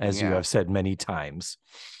 Toots, as you have said many times.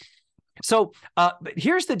 So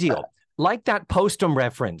here's the deal. like that postum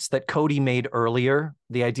reference that Cody made earlier,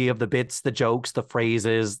 the idea of the bits, the jokes, the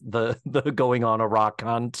phrases, the going on a rock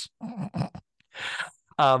hunt.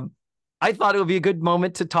 I thought it would be a good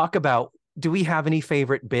moment to talk about, do we have any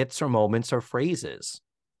favorite bits or moments or phrases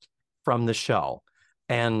from the show?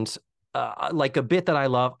 And like a bit that I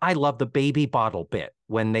love the baby bottle bit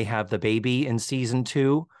when they have the baby in season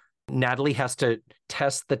 2. Natalie has to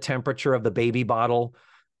test the temperature of the baby bottle,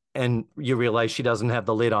 and you realize she doesn't have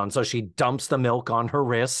the lid on. So she dumps the milk on her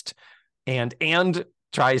wrist and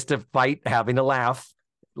tries to fight having to laugh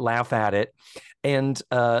at it. And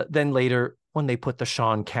then later when they put the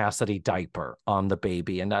Sean Cassidy diaper on the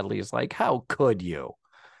baby, and Natalie's like, how could you?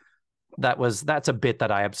 That's a bit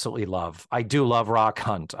that I absolutely love. I do love Rock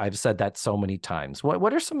Hunt. I've said that so many times.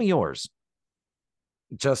 What are some of yours?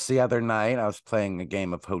 Just the other night, I was playing a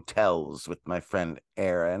game of hotels with my friend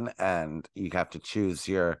Aaron, and you have to choose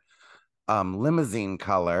your limousine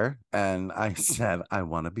color. And I said, I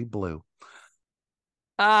want to be blue.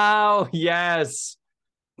 Oh, yes.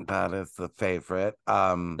 That is the favorite.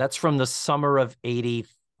 That's from the summer of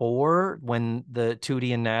 84 when the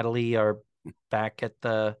Tootie and Natalie are back at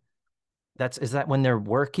the... Is that when they're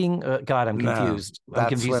working? God, I'm confused.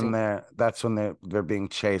 No, that's when they're being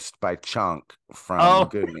chased by Chunk from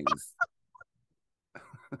Goonies.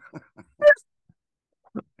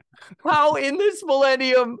 How in this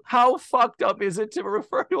millennium, how fucked up is it to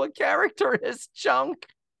refer to a character as Chunk?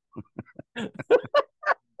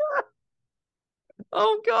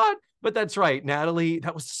 Oh God. But that's right, Natalie.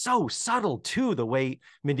 That was so subtle too, the way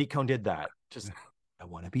Mindy Cohn did that. Just, I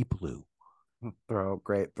want to be blue.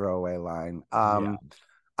 Great throwaway line.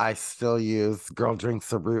 I still use "Girl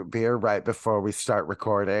Drinks a Root Beer" right before we start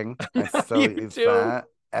recording. I still use that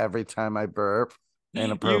every time I burp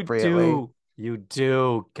inappropriately. You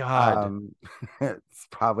do. God. It's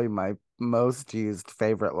probably my most used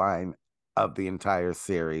favorite line of the entire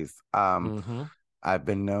series. I've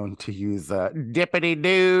been known to use a dippity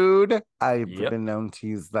dude. I've been known to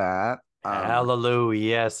use that.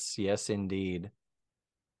 Hallelujah. Yes, indeed.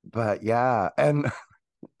 But yeah, and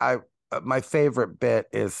my favorite bit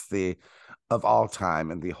is of all time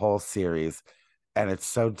in the whole series, and it's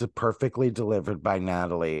so perfectly delivered by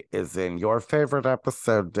Natalie, is in your favorite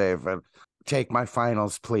episode, David, Take My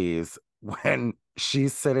Finals, Please, when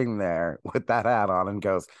she's sitting there with that hat on and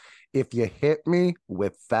goes, if you hit me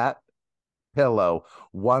with that pillow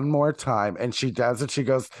one more time, and she does it, she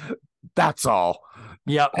goes, that's all.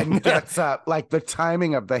 Yep. And gets up, like the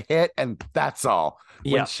timing of the hit, and that's all.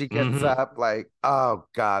 When she gets up, like, oh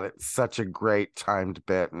God, it's such a great timed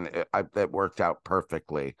bit, and it worked out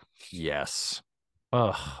perfectly. Yes.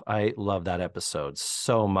 Oh, I love that episode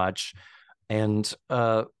so much. And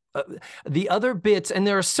the other bits, and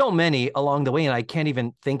there are so many along the way, and I can't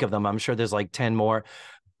even think of them. I'm sure there's like 10 more.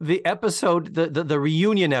 The episode, the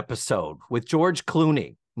reunion episode with George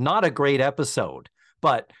Clooney, not a great episode,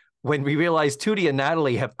 but when we realize Tootie and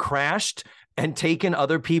Natalie have crashed and taken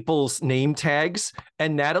other people's name tags,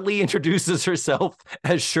 and Natalie introduces herself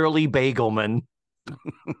as Shirley Bagelman.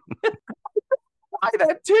 Why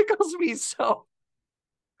that tickles me so.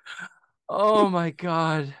 Oh my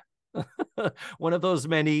God. One of those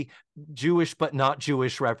many Jewish but not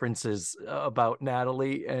Jewish references about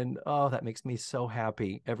Natalie. And that makes me so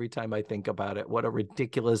happy every time I think about it. What a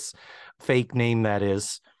ridiculous fake name that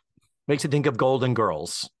is. Makes you think of Golden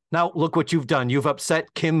Girls. Now, look what you've done. You've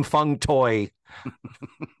upset Kim Fung Toy.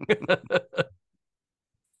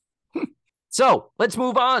 So let's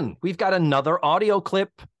move on. We've got another audio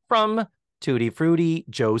clip from Tutti Frutti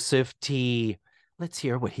Joseph T. Let's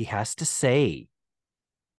hear what he has to say.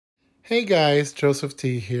 Hey guys, Joseph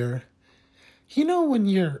T here. You know when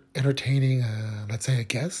you're entertaining, let's say a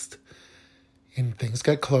guest, and things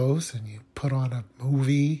get close, and you put on a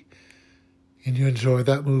movie, and you enjoy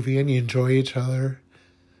that movie, and you enjoy each other?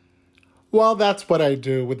 Well, that's what I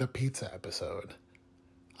do with the pizza episode.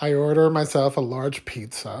 I order myself a large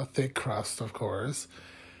pizza, thick crust, of course,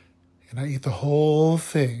 and I eat the whole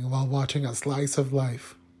thing while watching A Slice of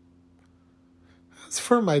Life. As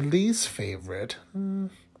for my least favorite,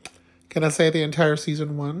 can I say the entire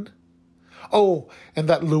season 1? Oh, and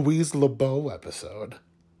that Louise LeBeau episode.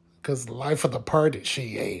 Because life of the party,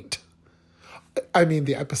 she ain't. I mean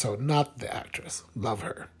the episode, not the actress. Love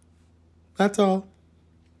her. That's all.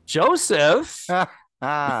 Joseph.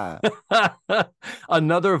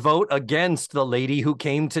 Another vote against The Lady Who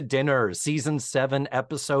Came to Dinner, season 7,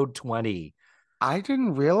 episode 20. I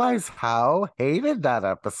didn't realize how hated that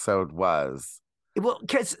episode was. Well,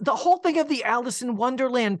 because the whole thing of the Alice in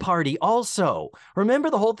Wonderland party also. Remember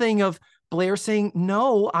the whole thing of Blair saying,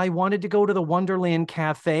 no, I wanted to go to the Wonderland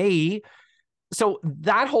Cafe. So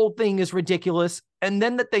that whole thing is ridiculous. And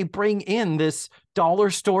then that they bring in this dollar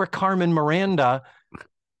store Carmen Miranda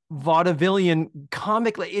vaudevillian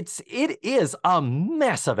comic. It is a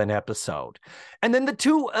mess of an episode. And then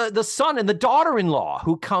the son and the daughter-in-law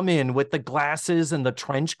who come in with the glasses and the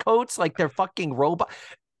trench coats like they're fucking robot.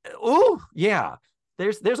 Ooh, yeah.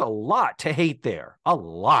 There's a lot to hate there. A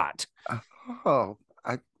lot. I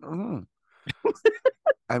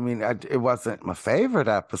mean, it wasn't my favorite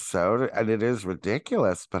episode, and it is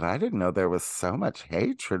ridiculous, but I didn't know there was so much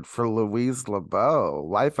hatred for Louise LeBeau.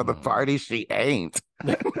 Life of the party, she ain't.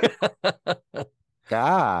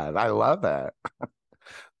 God, I love it.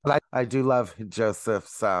 But I do love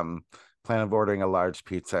Joseph's plan of ordering a large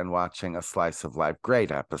pizza and watching A Slice of Life.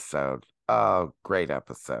 Great episode. Oh, great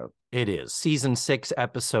episode. It is. Season 6,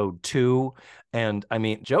 episode 2. And I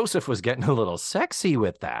mean, Joseph was getting a little sexy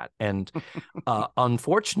with that. And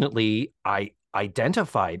unfortunately, I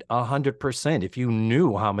identified 100%. If you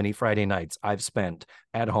knew how many Friday nights I've spent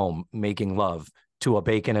at home making love to a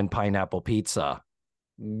bacon and pineapple pizza,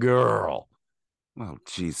 girl. Oh,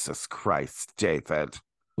 Jesus Christ, David.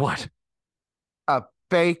 What? A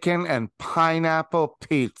bacon and pineapple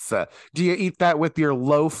pizza. Do you eat that with your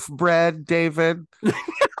loaf bread, David?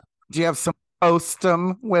 Do you have some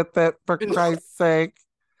toastum with it, for Christ's sake?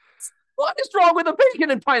 What is wrong with a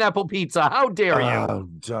bacon and pineapple pizza? How dare you? Oh,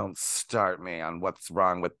 don't start me on what's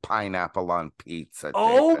wrong with pineapple on pizza, David.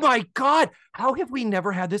 Oh, my God. How have we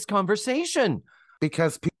never had this conversation?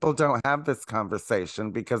 Because people don't have this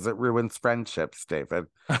conversation because it ruins friendships, David.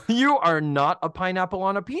 You are not a pineapple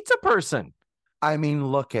on a pizza person. I mean,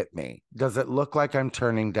 look at me. Does it look like I'm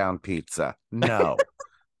turning down pizza? No.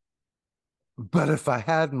 But if I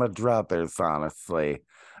had my druthers, honestly,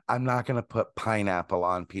 I'm not going to put pineapple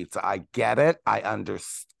on pizza. I get it. I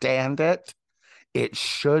understand it. It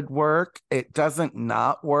should work. It doesn't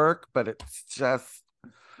not work, but it's like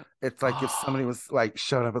if somebody was like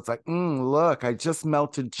showed up, it's like, look, I just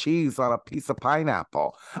melted cheese on a piece of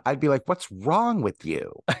pineapple. I'd be like, what's wrong with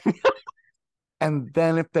you? And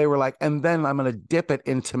then if they were like, and then I'm going to dip it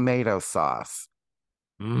in tomato sauce,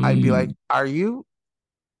 I'd be like, are you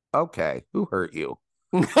okay? Who hurt you?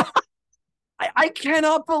 I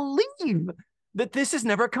cannot believe that this has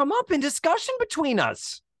never come up in discussion between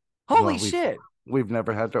us. Holy shit. We've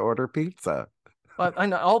never had to order pizza.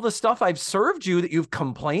 And all the stuff I've served you that you've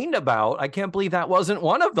complained about, I can't believe that wasn't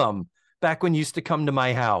one of them back when you used to come to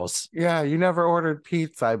my house. Yeah, you never ordered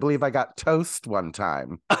pizza. I believe I got toast one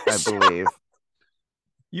time, I believe.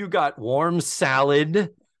 You got warm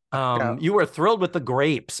salad. Yeah. You were thrilled with the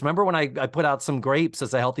grapes. Remember when I put out some grapes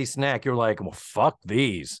as a healthy snack? You're like, well, fuck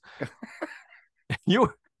these. You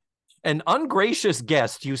were an ungracious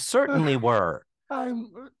guest. You certainly were.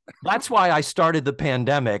 That's why I started the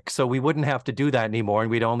pandemic, so we wouldn't have to do that anymore,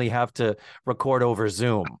 and we'd only have to record over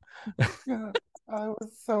Zoom. Yeah, I was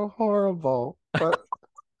so horrible, but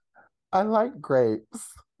I like grapes.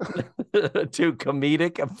 To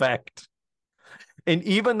comedic effect. And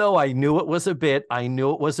even though I knew it was a bit,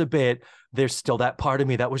 there's still that part of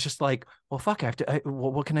me that was just like, well, fuck,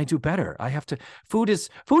 what can I do better? Food is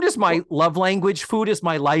my love language. Food is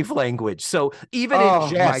my life language. So even in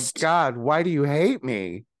jest. Oh my God, why do you hate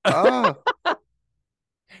me? Oh.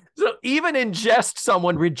 So even in jest,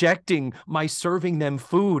 someone rejecting my serving them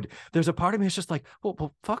food, there's a part of me that's just like,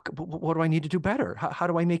 well, fuck, what do I need to do better? How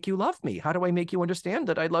do I make you love me? How do I make you understand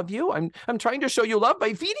that I love you? I'm trying to show you love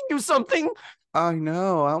by feeding you something. I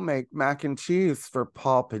know. I'll make mac and cheese for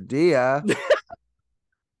Paul Padilla.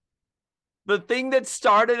 The thing that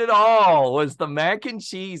started it all was the mac and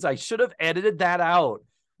cheese. I should have edited that out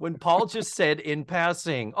when Paul just said in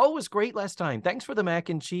passing, oh, it was great last time. Thanks for the mac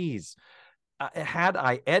and cheese. Had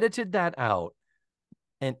I edited that out,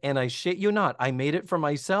 and I shit you not, I made it for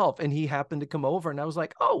myself, and he happened to come over, and I was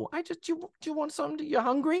like, oh, do you want something? You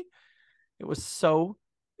hungry? It was so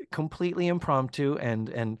completely impromptu,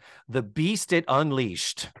 and the beast it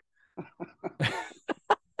unleashed.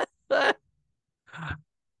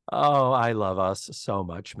 Oh, I love us so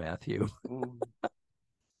much, Matthew.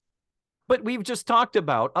 But we've just talked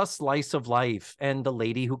about A Slice of Life and the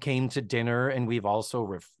lady who came to dinner, and we've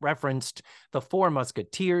also referenced the Four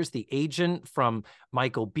Musketeers, the agent from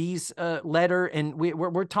Michael B's letter, and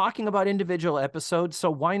we're talking about individual episodes, so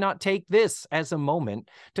why not take this as a moment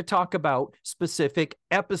to talk about specific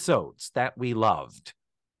episodes that we loved?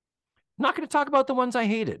 I'm not going to talk about the ones I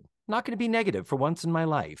hated. I'm not going to be negative for once in my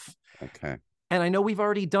life. Okay. And I know we've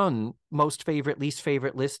already done most favorite, least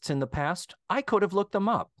favorite lists in the past. I could have looked them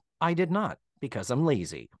up. I did not, because I'm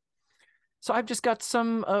lazy. So I've just got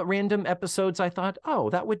some random episodes I thought,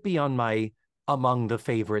 oh, that would be on my among the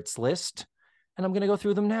favorites list. and I'm going to go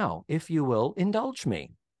through them now, if you will indulge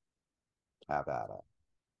me. How about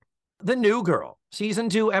it? The New Girl, season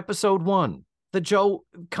 2, episode 1. The Joe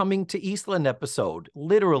coming to Eastland episode.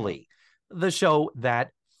 Literally, the show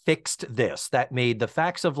that fixed this, that made the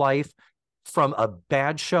Facts of Life from a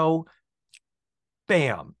bad show.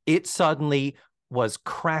 Bam! It suddenly was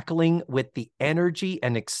crackling with the energy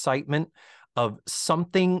and excitement of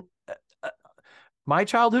something. My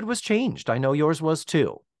childhood was changed. I know yours was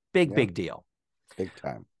too. Big deal. Big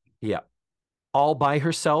time. Yeah. All by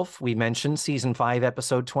Herself, we mentioned season 5,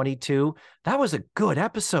 episode 22. That was a good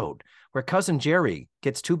episode where cousin Jerry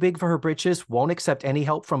gets too big for her britches, won't accept any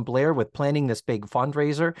help from Blair with planning this big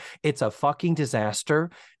fundraiser. It's a fucking disaster.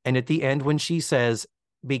 And at the end, when she says,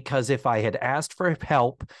 because if I had asked for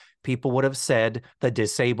help, people would have said the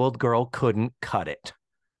disabled girl couldn't cut it.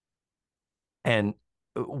 And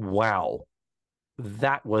wow,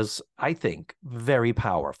 that was, I think, very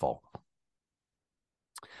powerful.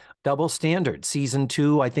 Double Standard, season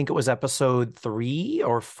 2, I think it was episode 3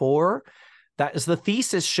 or 4. That is the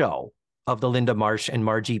thesis show of the Linda Marsh and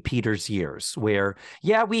Margie Peters years, where,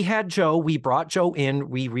 yeah, we had Joe, we brought Joe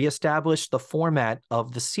in, we reestablished the format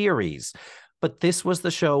of the series. But this was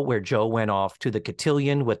the show where Joe went off to the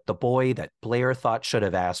cotillion with the boy that Blair thought should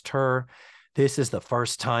have asked her. This is the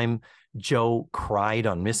first time Joe cried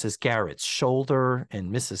on Mrs. Garrett's shoulder,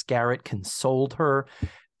 and Mrs. Garrett consoled her.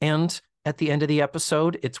 And at the end of the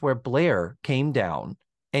episode, it's where Blair came down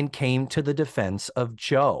and came to the defense of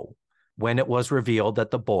Joe when it was revealed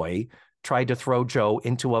that the boy tried to throw Joe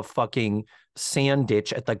into a fucking sand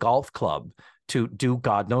ditch at the golf club to do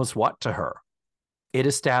God knows what to her. It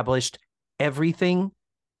established everything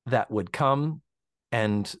that would come.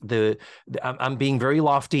 And I'm being very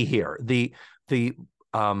lofty here. What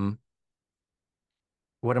am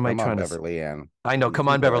I trying to say? Beverly Ann. I know. Come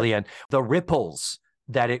on, Beverly Ann. The ripples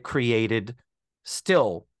that it created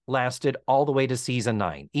still lasted all the way to season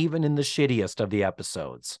 9, even in the shittiest of the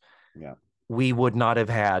episodes. Yeah. We would not have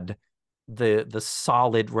had the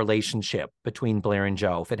solid relationship between Blair and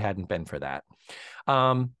Joe if it hadn't been for that.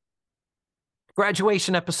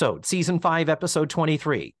 Graduation episode, season 5, episode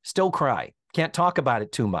 23. Still cry. Can't talk about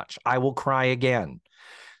it too much. I will cry again.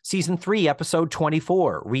 Season 3, episode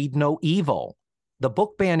 24. Read No Evil. The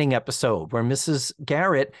book banning episode where Mrs.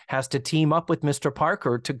 Garrett has to team up with Mr.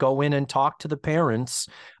 Parker to go in and talk to the parents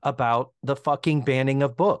about the fucking banning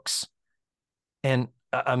of books. And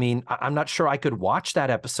I mean, I'm not sure I could watch that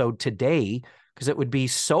episode today because it would be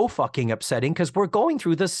so fucking upsetting because we're going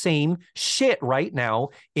through the same shit right now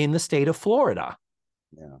in the state of Florida.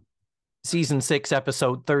 Yeah. Season 6,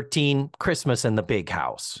 episode 13, Christmas in the Big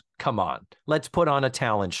House. Come on, let's put on a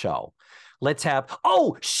talent show. Let's have,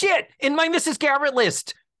 oh shit, in my Mrs. Garrett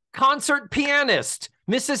list, concert pianist.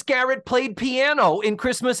 Mrs. Garrett played piano in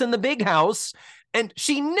Christmas in the Big House, and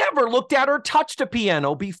she never looked at or touched a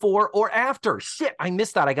piano before or after. Shit, I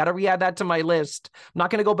missed that. I got to re-add that to my list. I'm not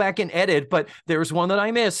going to go back and edit, but there's one that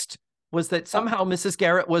I missed, was that somehow Mrs.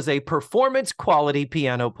 Garrett was a performance quality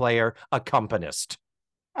piano player, accompanist.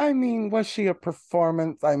 I mean, was she a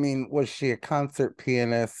performance? I mean, was she a concert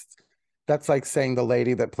pianist? That's like saying the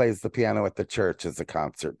lady that plays the piano at the church is a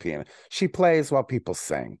concert pianist. She plays while people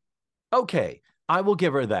sing. Okay, I will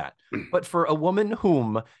give her that. But for a woman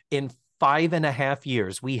whom in 5.5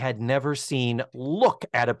 years we had never seen look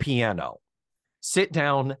at a piano, sit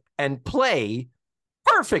down and play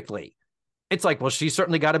perfectly, it's like, well, she's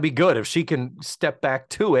certainly got to be good if she can step back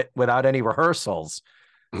to it without any rehearsals.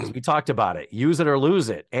 Because we talked about it. Use it or lose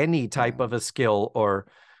it. Any type of a skill or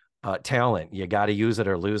talent, you got to use it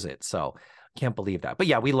or lose it. So can't believe that. But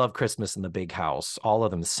yeah, we love Christmas in the Big House. All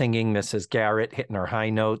of them singing, Mrs. Garrett hitting her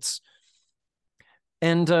high notes.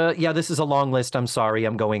 And yeah, this is a long list. I'm sorry,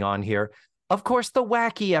 I'm going on here. Of course, the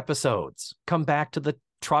wacky episodes. Come back to the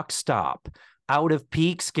truck stop. Out of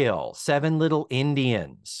Peekskill. 7 Little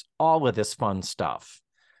Indians. All of this fun stuff.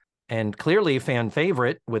 And clearly a fan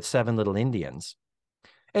favorite with 7 Little Indians.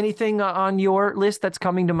 Anything on your list that's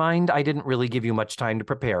coming to mind? I didn't really give you much time to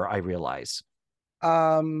prepare, I realize.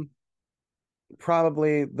 Probably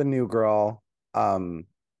The New Girl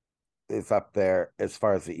is up there as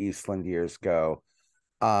far as the Eastland years go.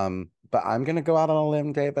 But I'm going to go out on a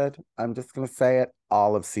limb, David. I'm just going to say it,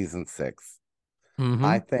 all of season 6. Mm-hmm.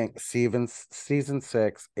 I think season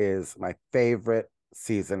 6 is my favorite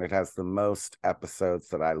season. It has the most episodes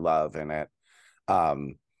that I love in it.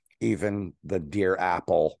 Even the Dear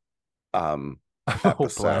Apple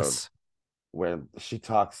episode where she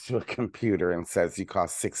talks to a computer and says you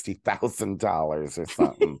cost $60,000 or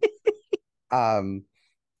something.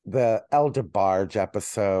 the El DeBarge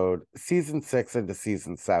episode, season 6 into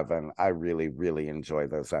season 7. I really, really enjoy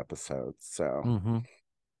those episodes. So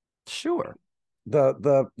Sure.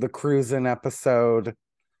 The cruising episode.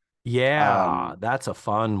 Yeah, that's a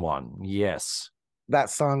fun one. Yes. That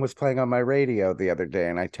song was playing on my radio the other day,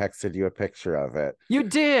 and I texted you a picture of it. You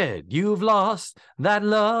did. You've lost that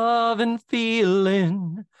love and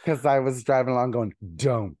feeling. Because I was driving along going,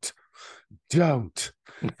 don't.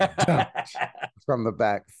 From the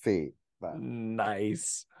back seat. But.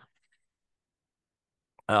 Nice.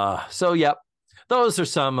 So yep, those are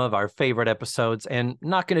some of our favorite episodes, and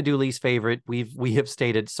not going to do least favorite. We have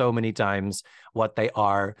stated so many times what they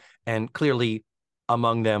are, and clearly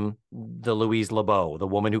among them, the Louise LeBeau, the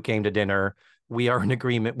woman who came to dinner. We are in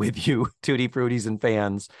agreement with you, Tutti Fruities and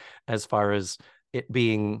fans, as far as it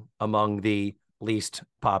being among the least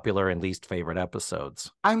popular and least favorite episodes.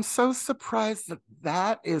 I'm so surprised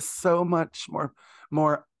that is so much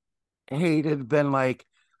more hated than like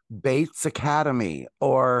Bates Academy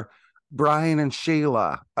or Brian and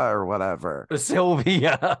Sheila or whatever.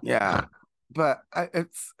 Sylvia. Yeah. But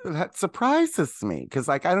that surprises me because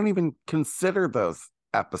like I don't even consider those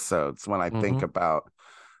episodes when I think about.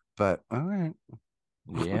 But all right.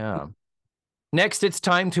 Yeah. Next, it's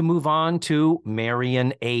time to move on to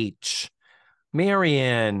Marion H.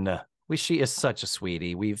 Marion, she is such a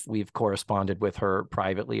sweetie. We've corresponded with her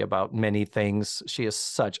privately about many things. She is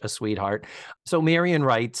such a sweetheart. So Marion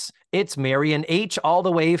writes, it's Marion H. all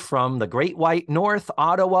the way from the Great White North,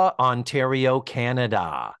 Ottawa, Ontario,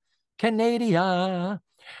 Canada. Canada.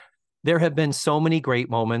 There have been so many great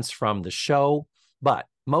moments from the show, but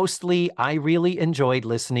mostly I really enjoyed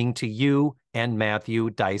listening to you and Matthew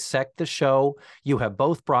dissect the show. You have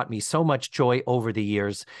both brought me so much joy over the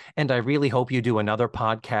years, and I really hope you do another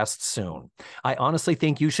podcast soon. I honestly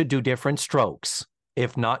think you should do different strokes,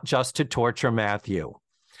 if not just to torture Matthew.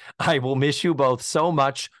 I will miss you both so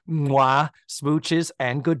much. Mwah, smooches,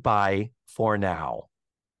 and goodbye for now.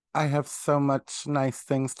 I have so much nice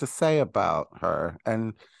things to say about her,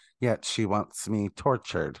 and yet she wants me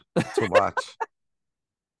tortured to watch.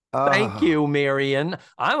 Thank you, Marion.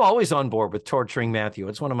 I'm always on board with torturing Matthew.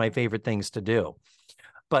 It's one of my favorite things to do.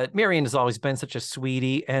 But Marion has always been such a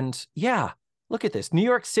sweetie. And yeah, look at this. New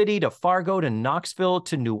York City to Fargo to Knoxville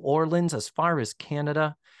to New Orleans, as far as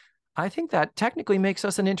Canada. I think that technically makes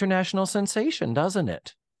us an international sensation, doesn't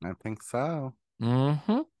it? I think so.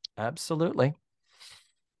 Absolutely.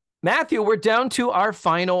 Matthew, we're down to our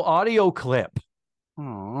final audio clip.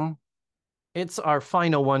 Aww. It's our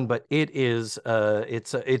final one, but it is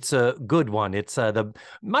it's a good one. It's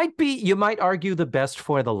you might argue the best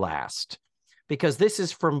for the last, because this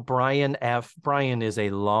is from Brian F. Brian is a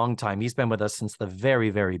long time. He's been with us since the very,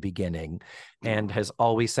 very beginning and has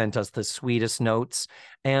always sent us the sweetest notes.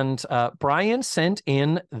 And Brian sent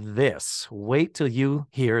in this. Wait till you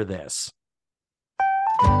hear this.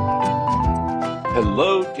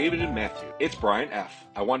 Hello, David and Matthew. It's Brian F.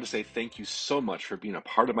 I wanted to say thank you so much for being a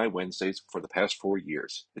part of my Wednesdays for the past 4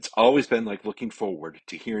 years. It's always been like looking forward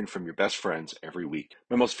to hearing from your best friends every week.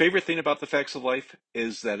 My most favorite thing about The Facts of Life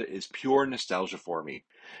is that it is pure nostalgia for me.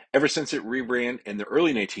 Ever since it reran in the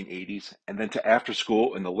early 1980s and then to After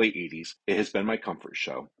School in the late 80s, it has been my comfort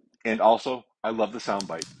show. And also, I love the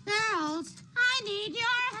soundbite. Girls, I need your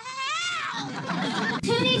help!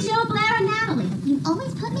 Tootie, Joe, Blair, and Natalie, you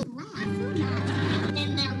always put me last.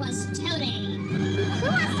 Then there was Tootie. Who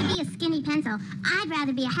wants to be a skinny pencil? I'd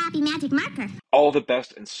rather be a happy magic marker. All the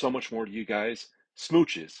best and so much more to you guys.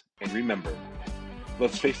 Smooches. And remember,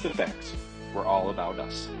 let's face the facts. We're all about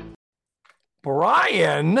us.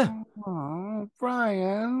 Brian! Oh,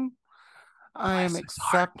 Brian. I am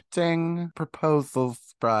accepting proposals,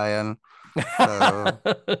 Brian. So,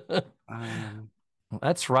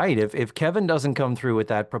 That's right. If Kevin doesn't come through with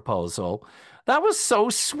that proposal, that was so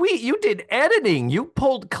sweet. You did editing. You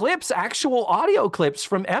pulled clips, actual audio clips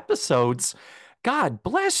from episodes. God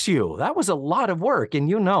bless you. That was a lot of work. And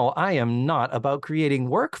you know, I am not about creating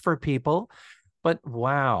work for people, but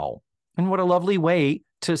wow. And what a lovely way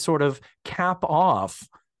to sort of cap off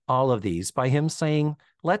all of these by him saying,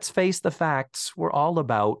 let's face the facts. We're all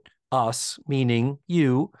about us, meaning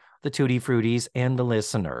you, the Tutti Fruities, and the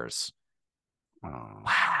listeners. oh.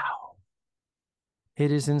 Wow.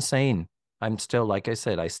 It is insane. I'm still, like I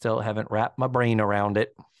said, I still haven't wrapped my brain around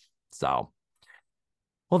it. So,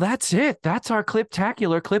 well, that's it. That's our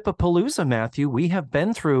Cliptacular Clip-a-Palooza, Matthew. We have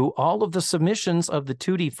been through all of the submissions of the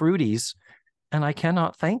Tutti Fruities, and I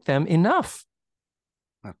cannot thank them enough.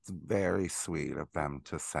 That's very sweet of them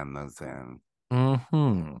to send those in.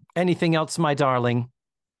 Anything else, my darling?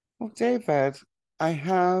 Well, David, I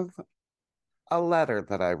have a letter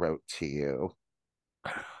that I wrote to you.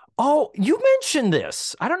 Oh, you mentioned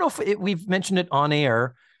this. I don't know if we've mentioned it on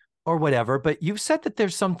air or whatever, but you said that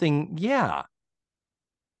there's something. Yeah.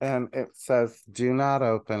 And it says, do not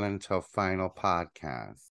open until final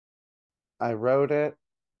podcast. I wrote it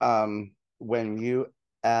when you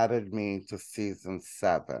added me to season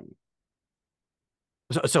 7.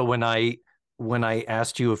 So when I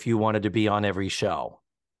asked you if you wanted to be on every show.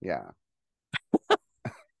 Yeah.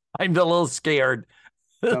 I'm a little scared.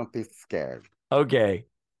 Don't be scared. Okay.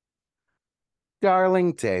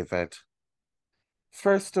 Darling David,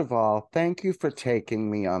 first of all, thank you for taking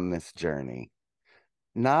me on this journey.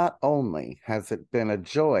 Not only has it been a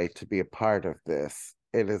joy to be a part of this,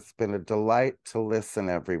 it has been a delight to listen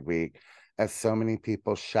every week as so many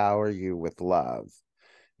people shower you with love.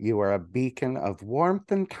 You are a beacon of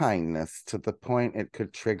warmth and kindness to the point it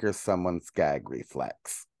could trigger someone's gag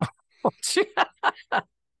reflex.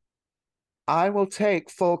 I will take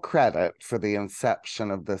full credit for the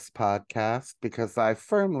inception of this podcast because I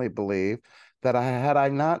firmly believe that had I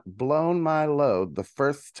not blown my load the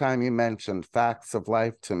first time you mentioned Facts of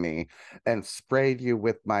Life to me and sprayed you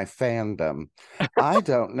with my fandom, I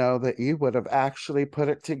don't know that you would have actually put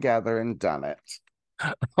it together and done it.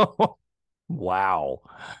 Wow.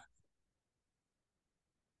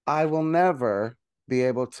 I will never be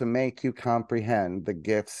able to make you comprehend the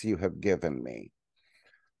gifts you have given me.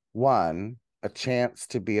 1, a chance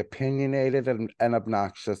to be opinionated and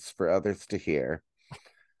obnoxious for others to hear.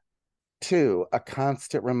 2, a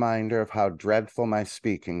constant reminder of how dreadful my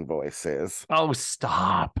speaking voice is. Oh,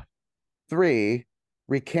 stop. 3,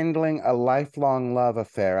 rekindling a lifelong love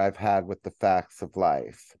affair I've had with the Facts of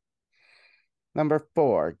Life. Number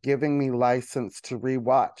 4, giving me license to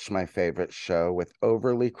rewatch my favorite show with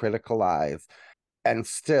overly critical eyes and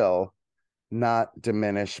still not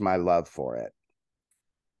diminish my love for it.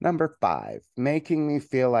 Number 5, making me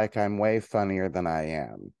feel like I'm way funnier than I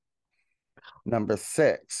am. Number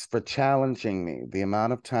 6, for challenging me the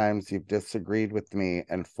amount of times you've disagreed with me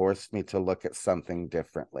and forced me to look at something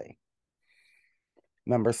differently.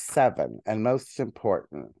 Number 7, and most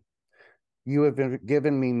important, you have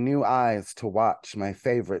given me new eyes to watch my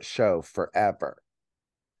favorite show forever.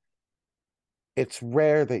 It's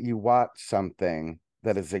rare that you watch something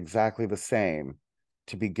that is exactly the same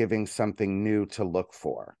to be giving something new to look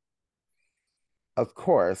for. Of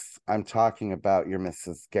course, I'm talking about your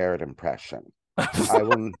Mrs. Garrett impression. I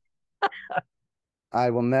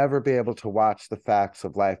will never be able to watch The Facts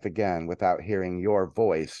of Life again without hearing your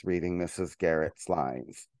voice reading Mrs. Garrett's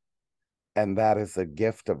lines. And that is a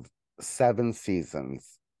gift of 7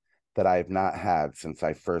 seasons that I have not had since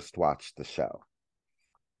I first watched the show.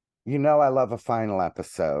 You know I love a final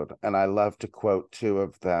episode, and I love to quote 2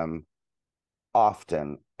 of them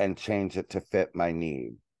often and change it to fit my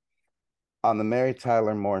need. On the Mary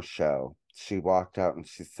Tyler Moore Show, she walked out and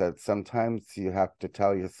she said, sometimes you have to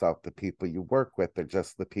tell yourself the people you work with are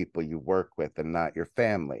just the people you work with and not your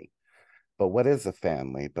family. But what is a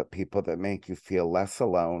family but people that make you feel less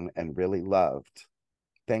alone and really loved?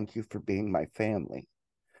 Thank you for being my family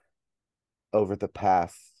over the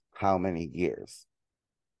past how many years?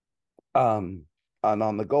 And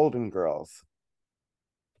on the Golden Girls,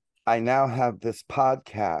 I now have this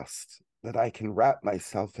podcast that I can wrap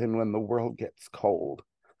myself in when the world gets cold.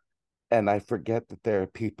 And I forget that there are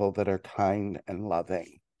people that are kind and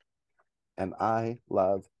loving. And I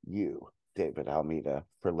love you, David Almeida,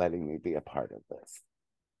 for letting me be a part of this.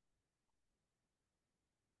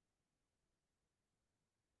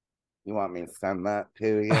 You want me to send that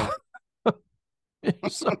to you?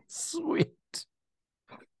 You're so sweet.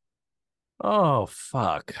 Oh,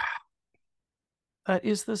 fuck. That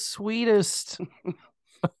is the sweetest.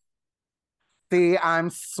 See, I'm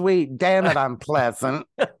sweet. Damn it, I'm pleasant.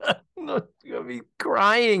 You're gonna be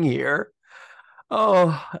crying here.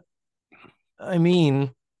 Oh, I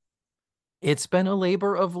mean, it's been a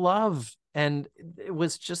labor of love, and it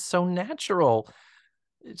was just so natural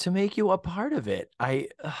to make you a part of it.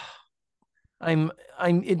 It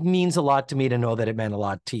means a lot to me to know that it meant a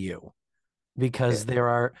lot to you, because there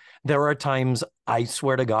are times, I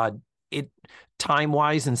swear to God, time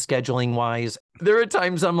wise and scheduling wise, there are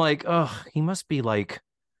times I'm like, oh, he must be like,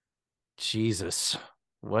 Jesus,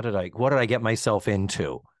 what did I get myself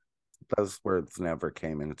into? Those words never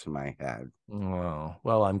came into my head. Oh,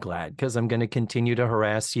 well, I'm glad, because I'm going to continue to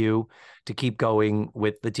harass you to keep going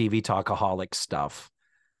with the TV Talkaholic stuff.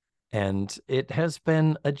 And it has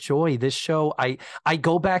been a joy. This show, I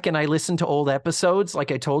go back and I listen to old episodes,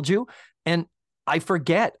 like I told you, and I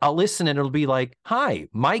forget. I'll listen and it'll be like, hi,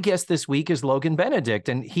 my guest this week is Logan Benedict,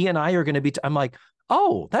 and he and I are going to be, I'm like,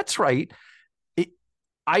 oh, that's right.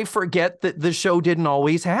 I forget that the show didn't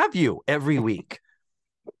always have you every week.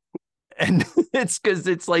 And it's because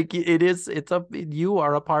it's like, you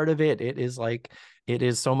are a part of it. It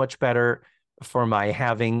is so much better for my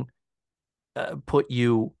having put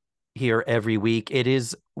you here every week. It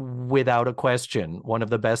is without a question one of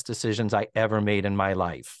the best decisions I ever made in my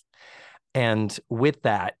life. And with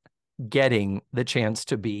that, getting the chance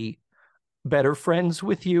to be better friends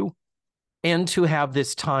with you and to have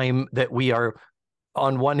this time that we are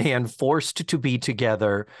on one hand forced to be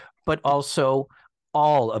together, but also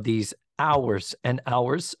all of these hours and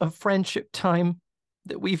hours of friendship time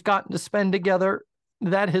that we've gotten to spend together,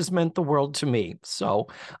 that has meant the world to me. So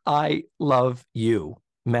I love you,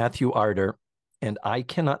 Matthew Arder, and I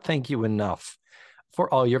cannot thank you enough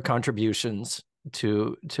for all your contributions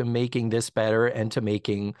to making this better and to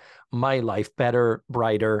making my life better,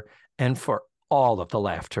 brighter, and for all of the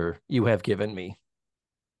laughter you have given me.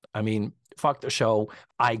 I mean, fuck the show.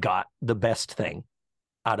 I got the best thing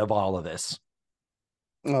out of all of this.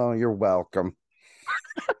 Oh, you're welcome.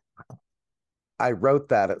 I wrote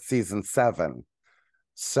that at season 7.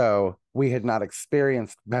 So we had not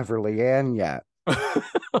experienced Beverly Ann yet.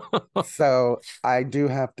 So I do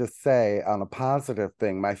have to say, on a positive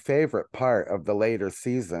thing, my favorite part of the later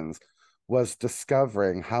seasons was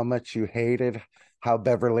discovering how much you hated how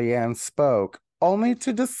Beverly Ann spoke, only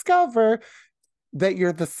to discover that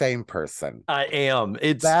you're the same person. I am.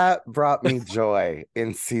 That brought me joy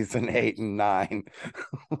in season 8 and 9.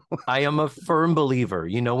 I am a firm believer.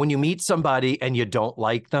 You know, when you meet somebody and you don't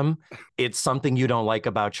like them, it's something you don't like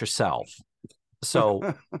about yourself.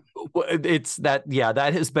 So it's that, yeah,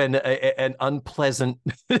 that has been an unpleasant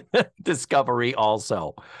discovery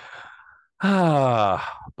also.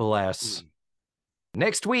 Ah, bless.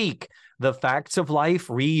 Next week, the Facts of Life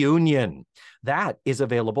reunion. That is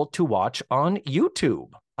available to watch on YouTube.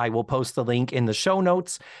 I will post the link in the show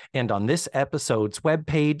notes and on this episode's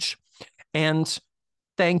webpage. And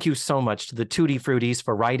thank you so much to the Tutti Fruities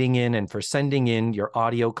for writing in and for sending in your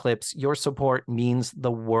audio clips. Your support means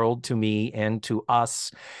the world to me and to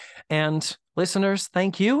us. And listeners,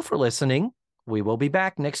 thank you for listening. We will be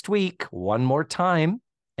back next week one more time.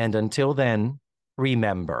 And until then,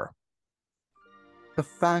 remember. The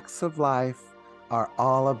Facts of Life are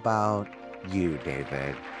all about you,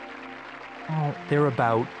 David. Oh, they're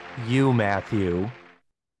about you, Matthew.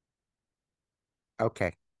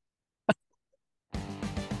 Okay.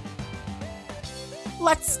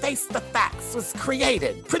 Let's Face the Facts was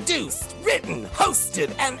created, produced, written,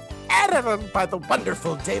 hosted, and edited by the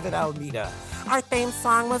wonderful David Almeida. Our theme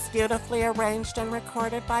song was beautifully arranged and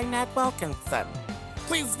recorded by Ned Wilkinson.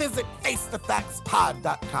 Please visit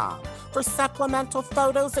FaceTheFactsPod.com for supplemental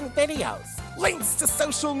photos and videos, links to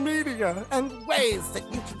social media, and ways that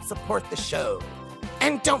you can support the show.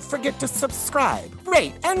 And don't forget to subscribe,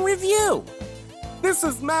 rate, and review. This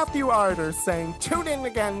is Matthew Arder saying tune in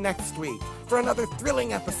again next week for another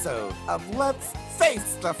thrilling episode of Let's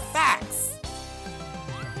Face the Facts.